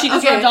 That's okay. She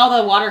just rubbed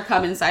all the water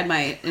cum inside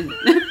my.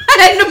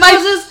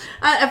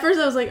 At first,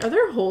 I was like, "Are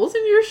there holes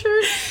in your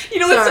shirt?" You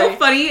know what's so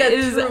funny? That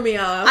is threw me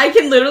off. I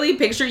can literally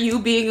picture you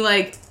being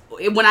like,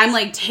 when I'm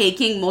like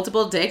taking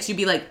multiple dicks, you'd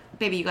be like,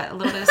 "Baby, you got a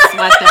little bit of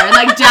sweat there," and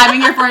like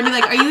jabbing your forehead, and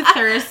be like, "Are you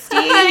thirsty?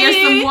 Here's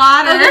some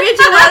water. I'll go get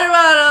your water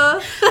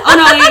bottle." Oh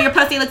no, your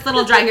pussy looks a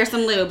little dry. Here's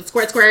some lube.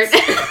 Squirt, squirt.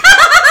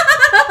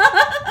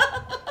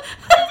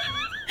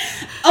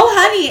 Oh,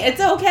 honey,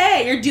 it's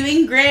okay. You're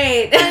doing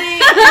great. Honey,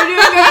 you're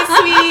doing great,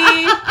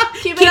 sweetie.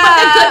 Keep up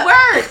the good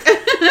work.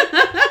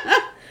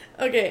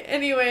 Okay,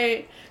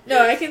 anyway,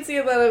 no, I can see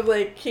a lot of,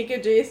 like, kink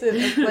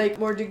adjacent of, like,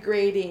 more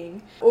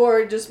degrading,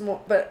 or just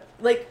more, but,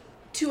 like,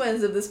 two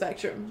ends of the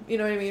spectrum. You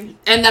know what I mean?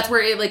 And that's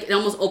where it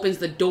almost opens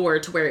the door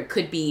to where it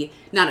could be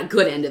not a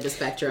good end of the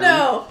spectrum.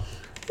 No.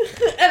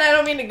 And I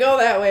don't mean to go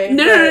that way.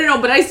 No,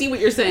 but I see what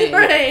you're saying.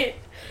 Right.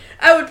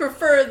 I would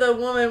prefer the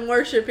woman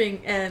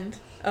worshipping end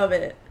of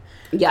it.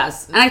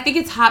 Yes. And I think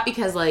it's hot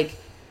because, like,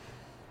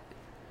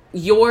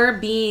 you're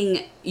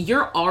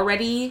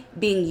already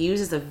being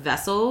used as a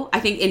vessel, I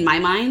think, in my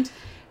mind.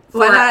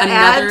 Why not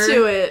add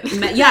to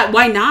it? Yeah,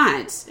 why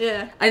not?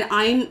 Yeah. And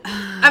I'm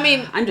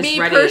just me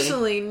ready.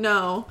 Personally,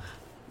 no.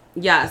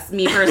 Yes,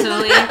 me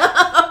personally.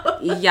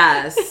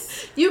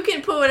 Yes. You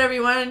can put whatever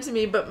you want into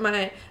me, but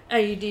my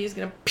IUD is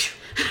going to...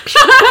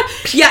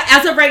 Yeah,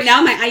 as of right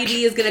now, my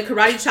IUD is going to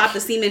karate chop the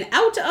semen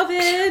out of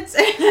it.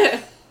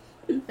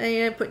 And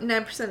you're going to put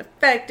 9%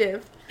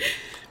 effective.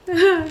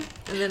 And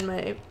then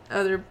my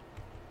other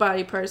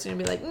body parts are going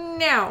to be like,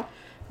 no.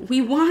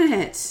 We want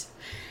it.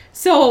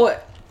 So...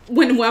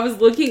 When I was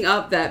looking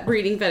up that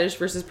breeding fetish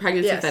versus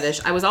pregnancy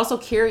fetish, I was also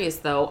curious,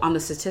 though, on the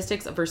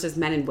statistics versus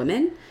men and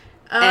women.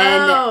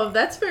 Oh,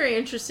 that's very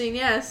interesting,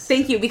 yes.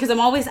 Thank you, because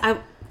I'm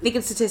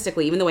thinking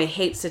statistically, even though I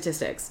hate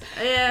statistics.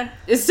 Yeah.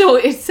 So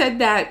it said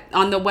that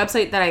on the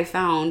website that I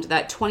found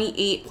that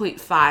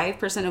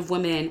 28.5% of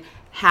women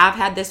have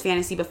had this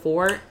fantasy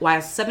before,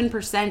 while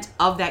 7%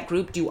 of that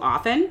group do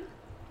often.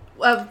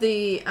 Of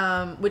the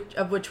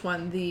which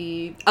one?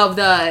 Of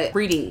the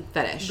breeding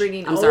fetish.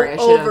 I'm sorry,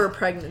 over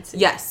pregnancy.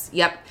 Yes,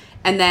 yep.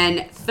 And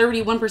then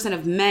 31%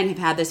 of men have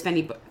had this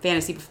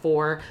fantasy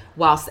before,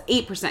 whilst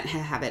 8%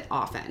 have it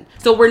often.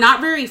 So we're not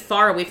very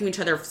far away from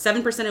each other.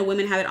 7% of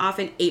women have it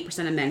often,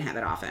 8% of men have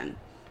it often.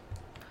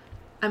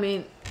 I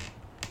mean,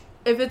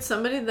 if it's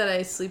somebody that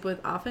I sleep with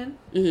often,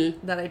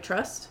 that I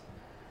trust,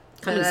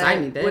 come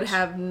inside me, bitch. Would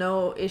have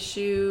no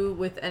issue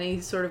with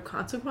any sort of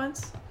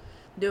consequence,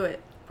 do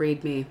it.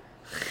 Breed me.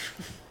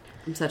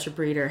 I'm such a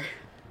breeder.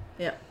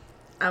 Yep.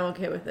 I'm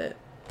okay with it.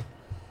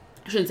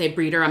 I shouldn't say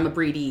breeder, I'm a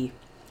breedee.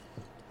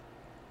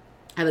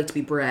 I like to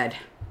be bred.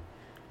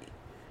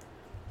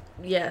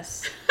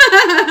 Yes.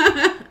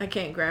 I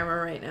can't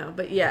grammar right now,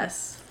 but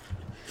yes.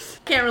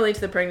 Can't relate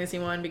to the pregnancy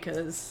one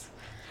because,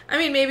 I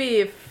mean, maybe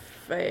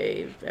if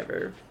I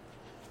ever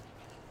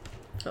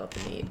felt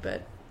the need,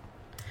 but...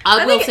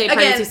 I will say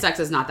pregnancy sex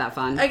is not that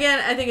fun. Again,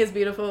 I think it's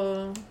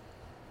beautiful,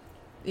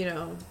 you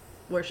know,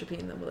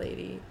 worshiping the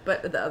lady,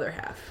 but the other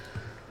half,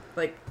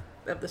 like,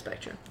 of the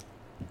spectrum.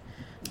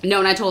 No,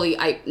 and I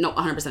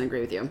 100% agree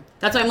with you.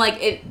 That's why I'm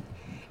like,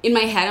 in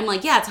my head, I'm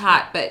like, yeah, it's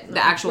hot, but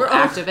the actual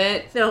act of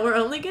it. No, we're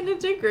only going to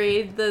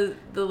degrade the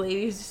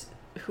ladies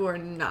who are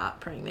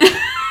not pregnant.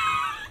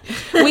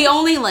 We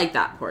only like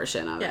that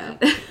portion of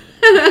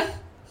it.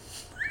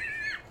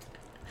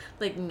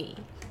 Like me.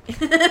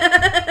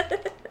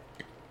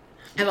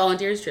 I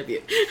volunteer as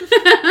tribute.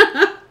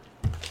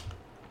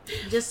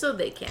 Just so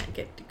they can't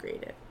get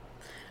degraded.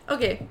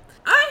 Okay,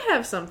 I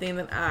have something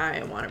that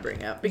I want to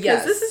bring up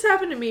because this has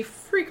happened to me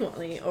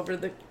frequently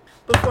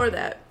before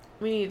that.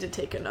 We need to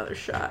take another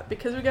shot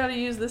because we got to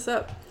use this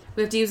up.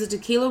 We have to use a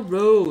tequila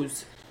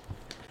rose.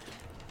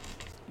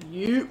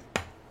 You.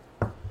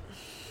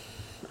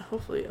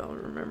 Hopefully I'll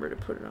remember to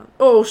put it on.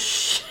 Oh,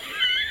 shit.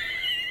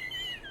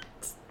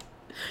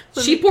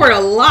 She poured a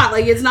lot.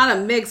 Like, it's not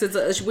a mix.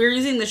 We're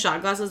using the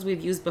shot glasses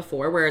we've used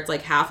before where it's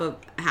like half of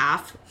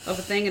a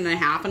thing and then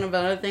half of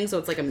another thing. So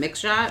it's like a mix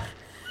shot.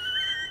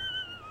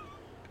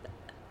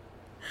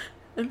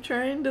 I'm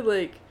trying to,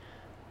 like,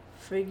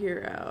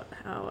 figure out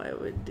how I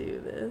would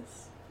do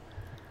this.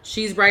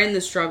 She's riding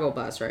the struggle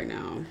bus right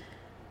now.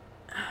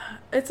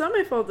 It's not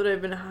my fault that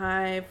I've been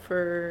high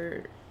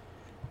for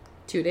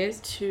 2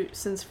 days?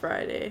 Since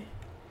Friday.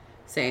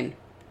 Same.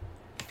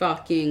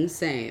 Fucking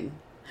same.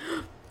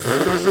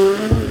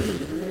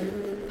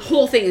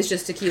 Whole thing is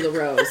just tequila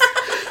rose.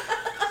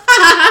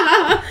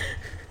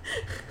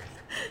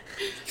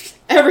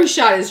 Every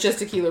shot is just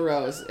tequila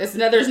rose.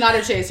 There's not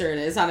a chaser in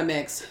it. It's not a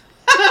mix.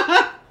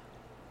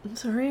 I'm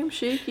sorry, I'm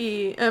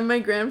shaky. And my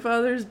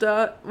grandfather's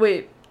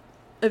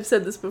I've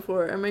said this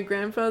before. And my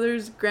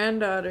grandfather's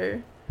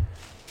granddaughter.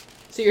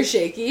 So you're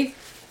shaky?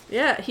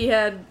 Yeah, he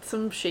had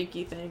some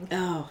shaky thing.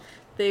 Oh.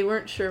 They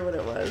weren't sure what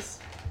it was.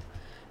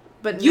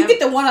 But you get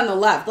the one on the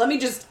left. Let me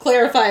just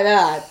clarify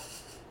that.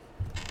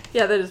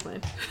 Yeah, that is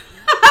mine.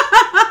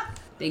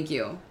 Thank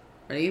you.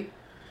 Ready?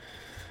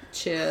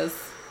 Cheers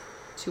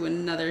to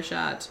another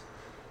shot.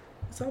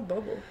 It's all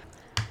bubble.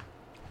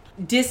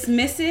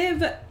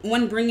 Dismissive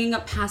when bringing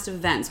up past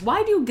events.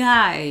 Why do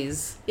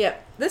guys? Yeah,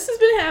 this has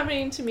been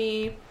happening to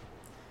me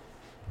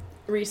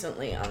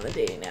recently on the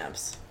dating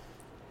apps.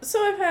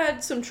 So I've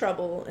had some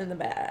trouble in the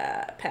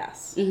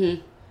past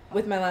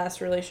with my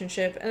last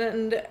relationship,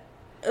 and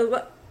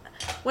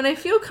when I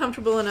feel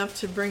comfortable enough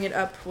to bring it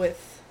up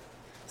with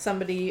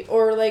somebody,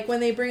 or like when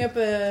they bring up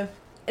an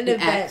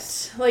event,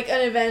 ex. Like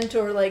an event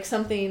or like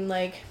something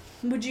like,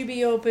 would you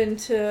be open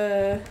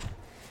to,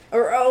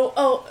 or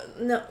oh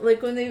no,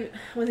 like when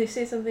they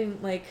say something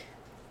like,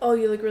 oh,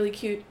 you look really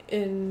cute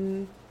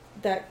in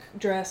that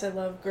dress. I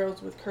love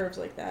girls with curves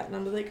like that. And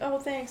I'm like, oh,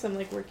 thanks. I'm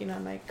like working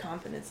on my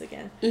confidence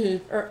again.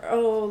 Mm-hmm. Or,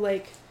 oh,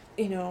 like,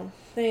 you know,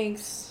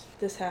 thanks.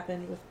 This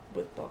happened with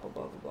blah, blah,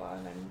 blah, blah, blah.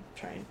 And I'm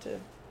trying to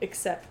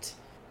accept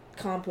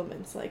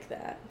compliments like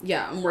that.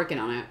 Yeah, I'm working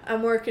on it.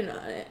 I'm working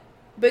on it.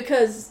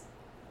 Because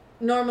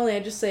normally I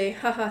just say,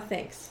 haha,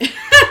 thanks.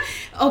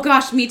 Oh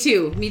gosh, me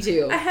too.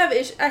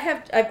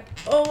 I've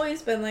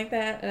always been like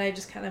that, and I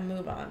just kind of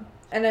move on.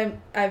 And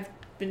I've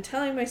been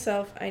telling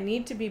myself I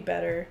need to be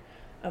better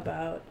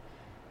about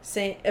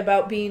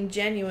being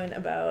genuine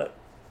about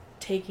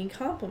taking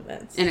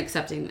compliments and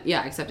accepting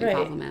right.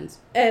 Compliments.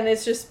 And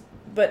it's just,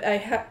 but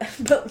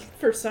but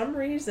for some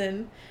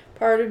reason,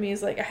 part of me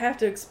is like, I have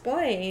to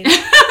explain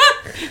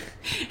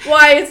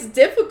why it's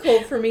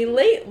difficult for me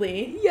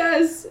lately.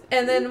 Yes.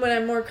 And then when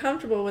I'm more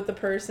comfortable with the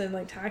person,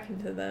 like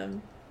talking to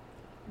them,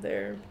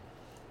 they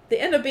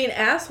end up being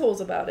assholes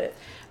about it.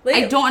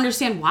 I don't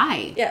understand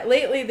why. Yeah,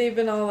 lately they've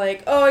been all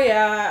like, oh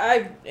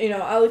yeah,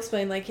 I'll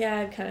explain like, yeah,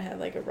 I've kind of had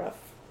like a rough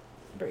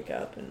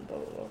breakup and blah,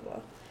 blah, blah, blah.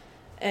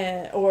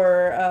 And,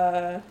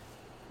 or,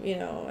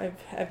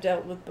 I've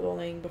dealt with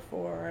bullying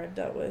before. I've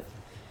dealt with,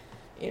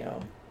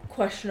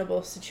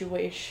 questionable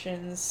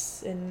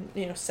situations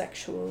and,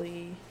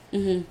 sexually,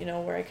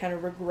 where I kind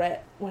of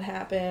regret what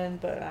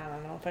happened, but I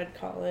don't know if I'd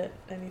call it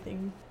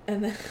anything.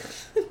 And then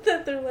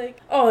that they're like,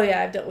 oh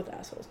yeah, I've dealt with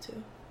assholes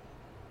too.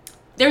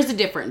 There's a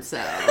difference,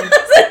 though.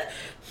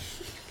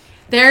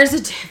 There's a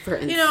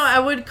difference. You know, I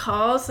would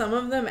call some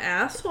of them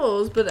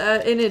assholes,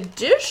 but in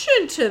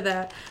addition to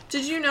that,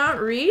 did you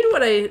not read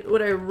what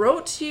I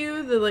wrote to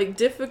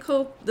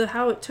you?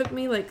 How it took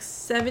me like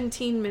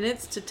 17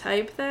 minutes to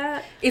type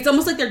that. It's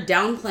almost like they're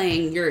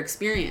downplaying your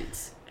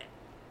experience.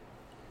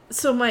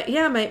 So my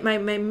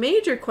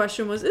major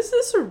question was, is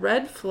this a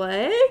red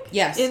flag?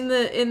 Yes.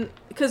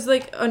 Because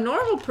like a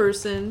normal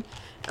person,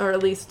 or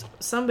at least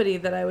somebody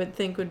that I would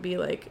think would be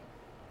like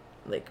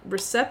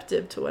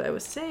receptive to what I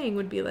was saying,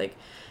 would be like,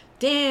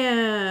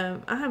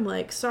 damn, I'm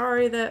like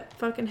sorry that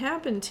fucking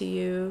happened to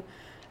you.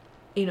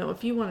 You know,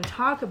 if you want to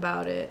talk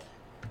about it,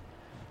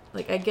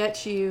 like, I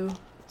get you,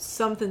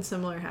 something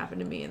similar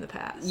happened to me in the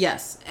past.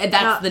 Yes, and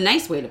that's the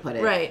nice way to put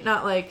it. Right,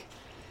 not like,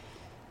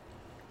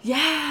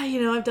 yeah,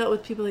 you know, I've dealt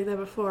with people like that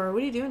before.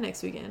 What are you doing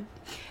next weekend?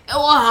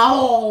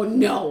 Oh,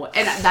 no.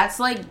 And that's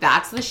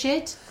the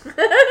shit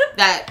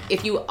that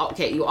if you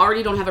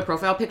already don't have a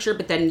profile picture,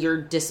 but then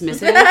you're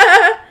dismissive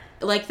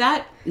like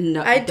that.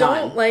 No, I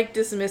don't like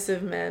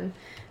dismissive men,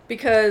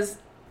 because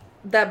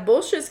that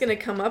bullshit's going to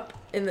come up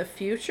in the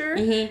future,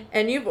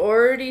 and you've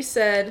already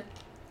said,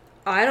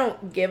 I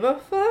don't give a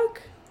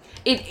fuck.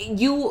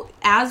 You,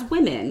 as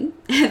women,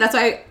 that's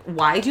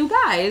why do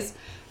guys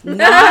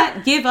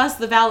not give us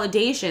the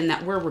validation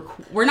that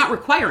we're not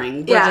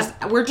requiring.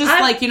 We're just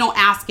like, you know,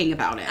 asking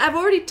about it. I've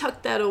already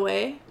tucked that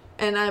away,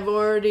 and I've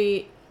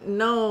already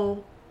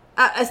know,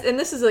 and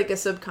this is like a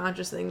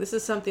subconscious thing. This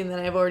is something that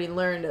I've already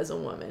learned as a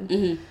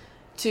woman,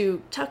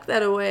 to tuck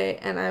that away,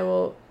 and I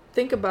will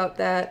think about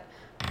that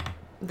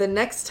the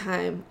next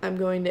time I'm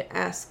going to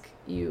ask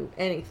you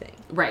anything.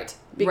 Right.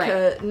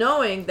 Because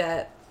knowing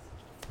that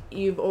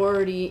you've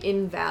already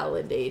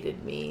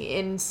invalidated me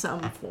in some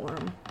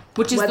form.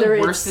 Which is the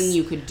worst thing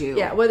you could do.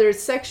 Yeah, whether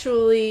it's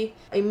sexually,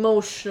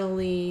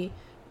 emotionally,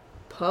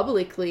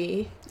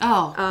 publicly.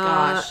 Oh,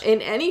 gosh.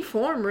 In any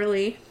form,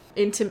 really.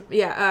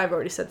 I've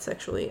already said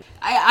sexually.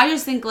 I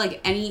just think,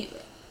 like,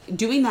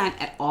 doing that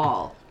at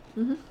all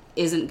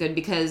isn't good,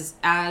 because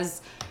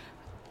as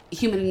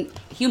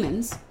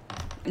humans,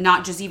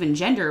 not just even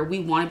gender, we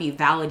want to be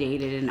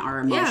validated in our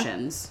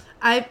emotions.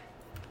 Yeah.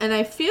 And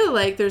I feel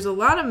like there's a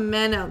lot of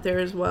men out there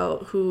as well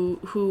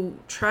who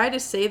try to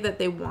say that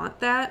they want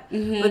that,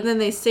 but then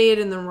they say it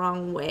in the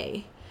wrong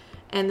way.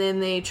 And then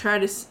they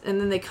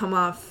they come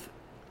off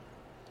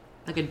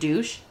like a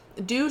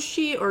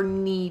douchey or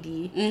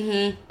needy.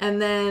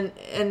 And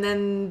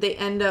then they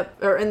end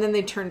up, and then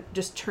they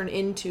turn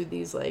into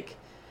these like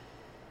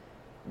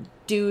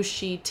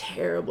douchey,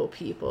 terrible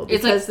people,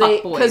 because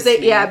like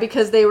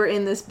because they were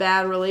in this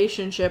bad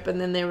relationship,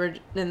 and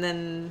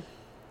then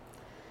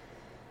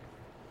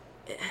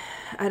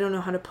I don't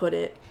know how to put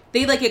it.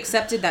 They like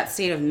accepted that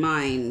state of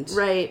mind,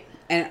 right?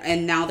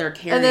 And now they're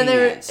carrying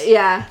it.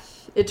 Yeah,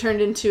 it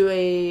turned into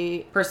a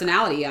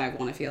personality. I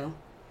want to feel.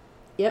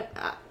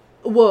 Yep.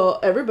 Well,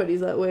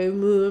 everybody's that way.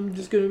 I'm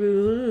just gonna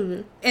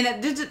be.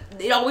 And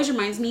it always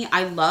reminds me.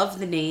 I love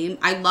the name.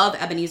 I love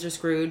Ebenezer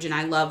Scrooge, and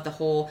I love the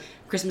whole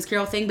Christmas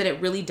Carol thing. But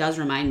it really does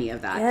remind me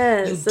of that.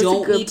 Yes, you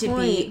don't need to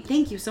be.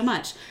 Thank you so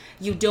much.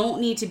 You don't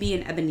need to be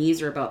an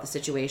Ebenezer about the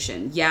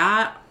situation.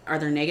 Yeah, are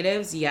there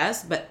negatives?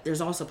 Yes, but there's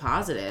also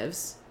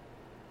positives.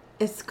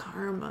 It's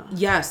karma.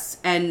 Yes,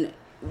 and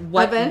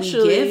what we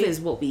give is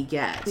what we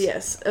get.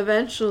 Yes,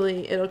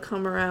 eventually it'll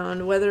come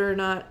around, whether or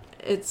not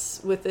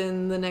it's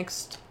within the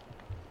next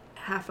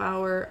half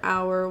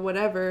hour,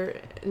 whatever,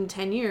 in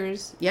 10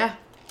 years. Yeah.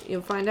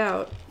 You'll find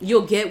out.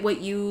 You'll get what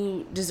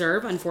you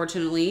deserve,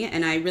 unfortunately,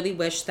 and I really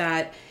wish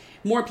that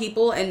more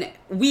people, and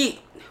we're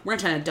not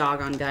trying to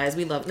dog on guys.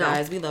 We love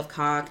guys. We love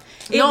cock.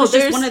 It was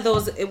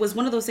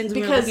one of those things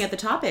when we were looking at the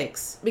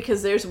topics.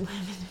 Because there's women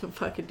who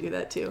fucking do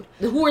that too.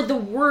 Who are the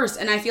worst,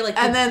 and I feel like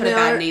they put a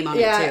bad name on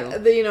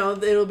it too. You know,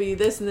 it'll be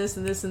this and this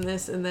and this and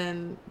this, and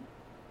then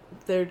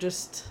they're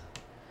just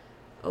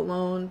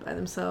alone by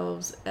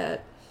themselves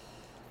at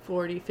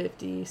 40,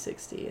 50,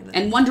 60.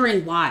 And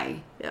wondering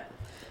why. Yeah.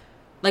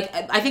 Like,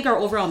 I think our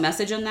overall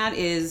message on that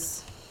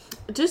is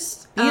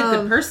just be a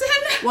good person.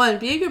 One,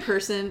 be a good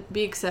person,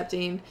 be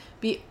accepting,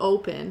 be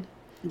open.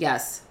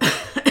 Yes.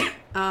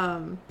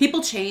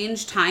 People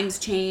change, times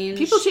change.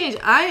 People change.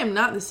 I am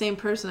not the same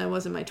person I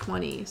was in my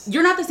 20s.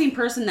 You're not the same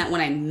person that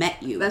when I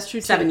met you. That's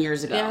true. 7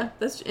 years ago. Yeah,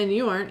 and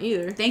you aren't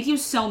either. Thank you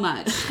so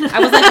much. I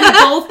was like, we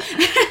both.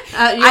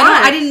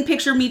 I didn't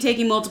picture me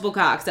taking multiple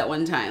cocks at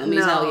one time. Let me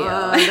tell you.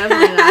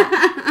 Definitely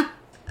not.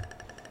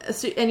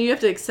 So, and you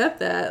have to accept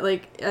that.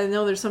 Like, I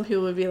know there's some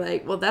people who would be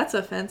like, well, that's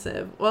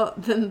offensive. Well,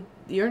 then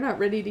you're not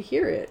ready to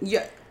hear it.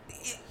 Yeah.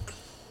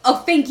 Oh,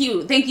 thank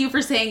you. Thank you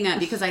for saying that,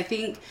 because I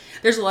think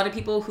there's a lot of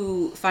people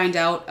who find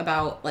out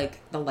about, like,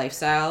 the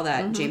lifestyle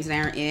that James and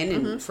I are in.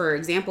 And, for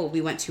example, we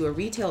went to a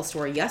retail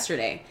store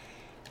yesterday.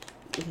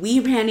 We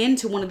ran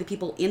into one of the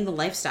people in the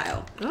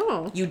lifestyle.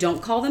 Oh. You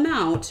don't call them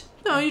out.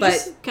 No, you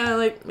just kind of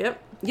like,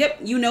 yep. Yep,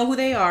 you know who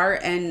they are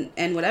and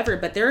whatever.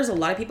 But there's a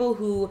lot of people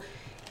who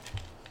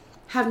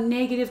have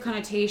negative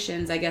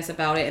connotations, I guess,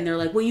 about it. And they're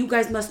like, well, you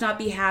guys must not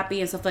be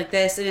happy and stuff like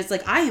this. And it's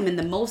like, I am in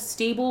the most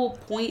stable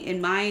point in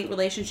my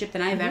relationship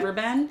than I've ever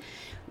been.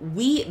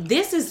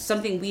 this is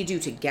something we do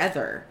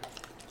together.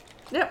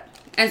 Yep.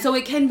 And so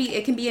it can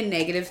be a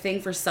negative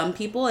thing for some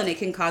people, and it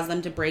can cause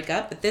them to break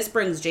up. But this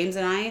brings James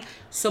and I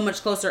so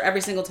much closer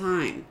every single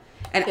time.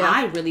 And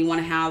I really want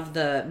to have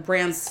the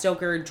Bram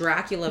Stoker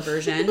Dracula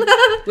version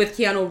with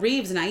Keanu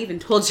Reeves. And I even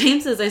told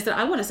James this. I said,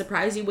 I want to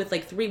surprise you with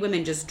like 3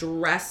 women just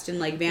dressed in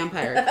like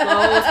vampire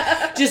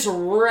clothes, just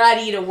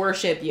ready to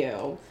worship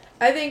you.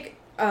 I think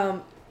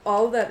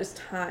all of that is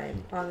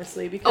time,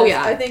 honestly. Because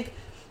I think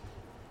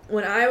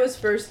when I was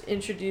first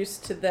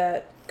introduced to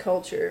that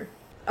culture,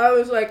 I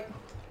was like,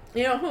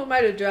 you know, who am I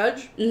to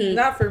judge? Mm-hmm.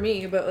 Not for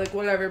me, but like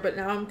whatever. But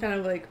now I'm kind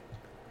of like,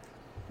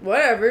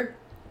 whatever.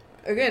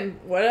 Again,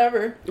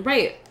 whatever.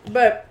 Right.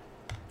 But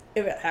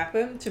if it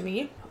happened to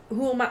me,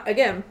 who am I?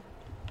 Again.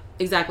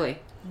 Exactly.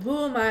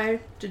 Who am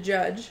I to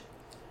judge?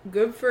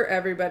 Good for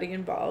everybody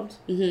involved.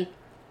 Mm-hmm.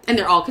 And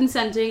they're all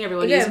consenting.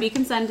 Everyone needs to be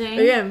consenting.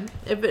 Again,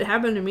 if it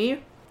happened to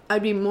me,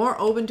 I'd be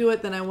more open to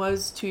it than I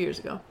was 2 years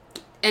ago.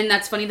 And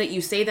that's funny that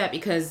you say that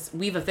because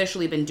we've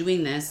officially been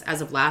doing this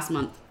as of last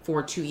month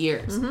for 2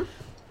 years. Mm-hmm.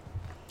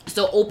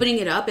 So opening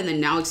it up and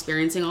then now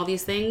experiencing all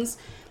these things,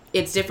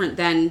 it's different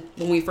than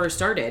when we first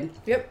started.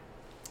 Yep.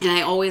 And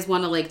I always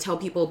want to like tell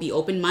people be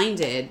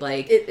open-minded.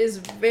 Like it is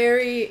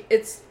very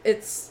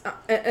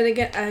and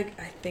again I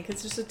think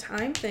it's just a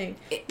time thing.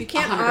 You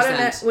can't 100%.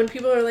 automatic when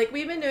people are like,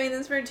 we've been doing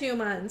this for 2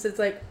 months. It's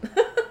like,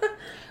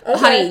 okay.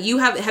 Honey, you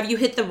have you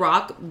hit the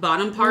rock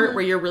bottom part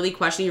where you're really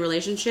questioning your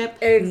relationship?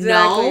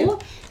 Exactly. No.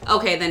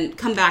 Okay, then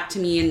come back to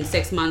me in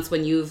 6 months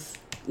when you've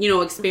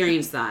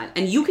experienced that,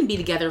 and you can be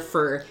together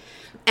for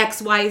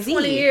XYZ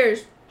 20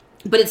 years.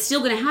 But it's still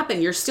going to happen.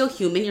 You're still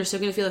human. You're still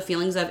going to feel the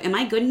feelings of, am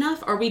I good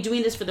enough? Are we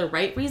doing this for the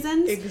right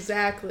reasons?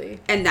 Exactly.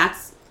 And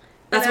that's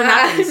what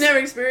happens. I've never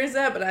experienced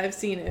that, but I've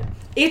seen it.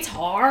 It's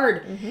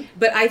hard. Mm-hmm.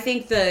 But I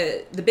think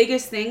the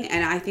biggest thing,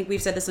 and I think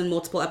we've said this in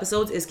multiple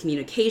episodes, is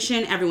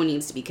communication. Everyone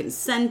needs to be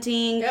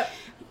consenting. Yep.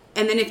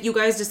 And then if you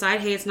guys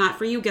decide, hey, it's not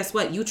for you, guess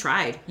what? You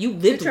tried. You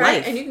lived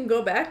life. And you can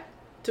go back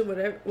to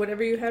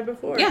whatever you had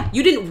before. Yeah.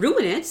 You didn't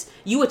ruin it.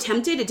 You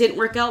attempted. It didn't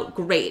work out.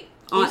 Great.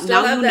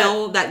 Now you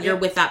know that you're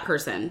with that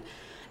person.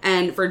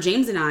 And for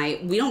James and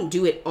I, we don't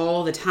do it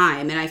all the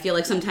time. And I feel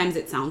like sometimes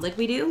it sounds like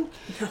we do.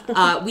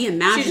 We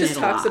imagine she just it a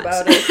talks lot.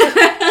 about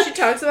it. She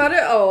talks about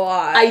it a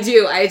lot. I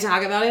do. I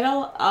talk about it a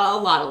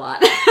lot.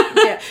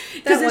 Yeah.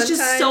 Because it's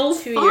just so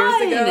 2 fun.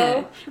 years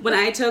ago. When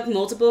I took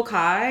multiple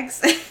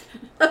cogs.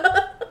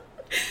 I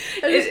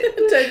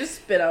just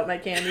spit out my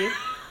candy.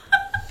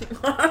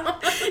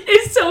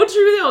 It's so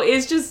true though.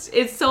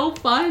 It's so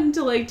fun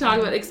to like talk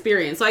about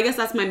experience. So I guess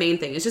that's my main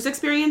thing. It's just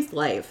experience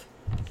life.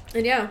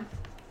 And yeah,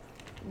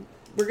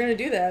 we're gonna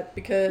do that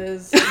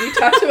because we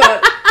talked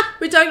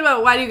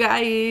about why do you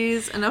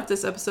guys enough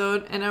this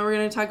episode, and now we're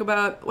gonna talk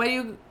about why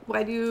do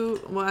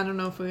you well, I don't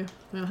know if we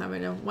don't have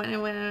it now. I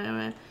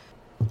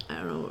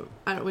don't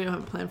know. We don't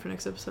have a plan for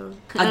next episode.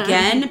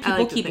 Again,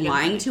 people keep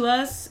lying to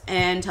us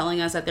and telling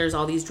us that there's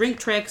all these drink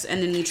tricks,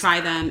 and then we try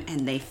them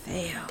and they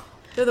fail.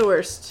 They're the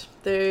worst.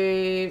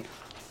 They,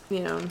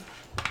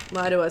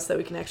 lie to us that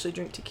we can actually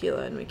drink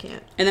tequila and we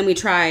can't. And then we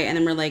try, and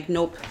then we're like,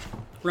 nope.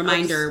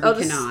 Reminder, I'll we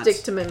just cannot.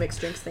 stick to my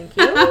mixed drinks, thank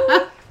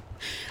you.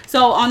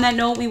 So on that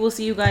note, we will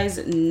see you guys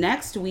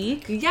next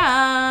week.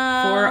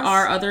 Yeah. For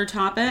our other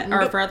topic,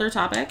 or for other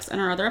topics and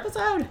our other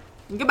episode.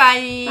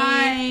 Goodbye.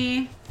 Bye.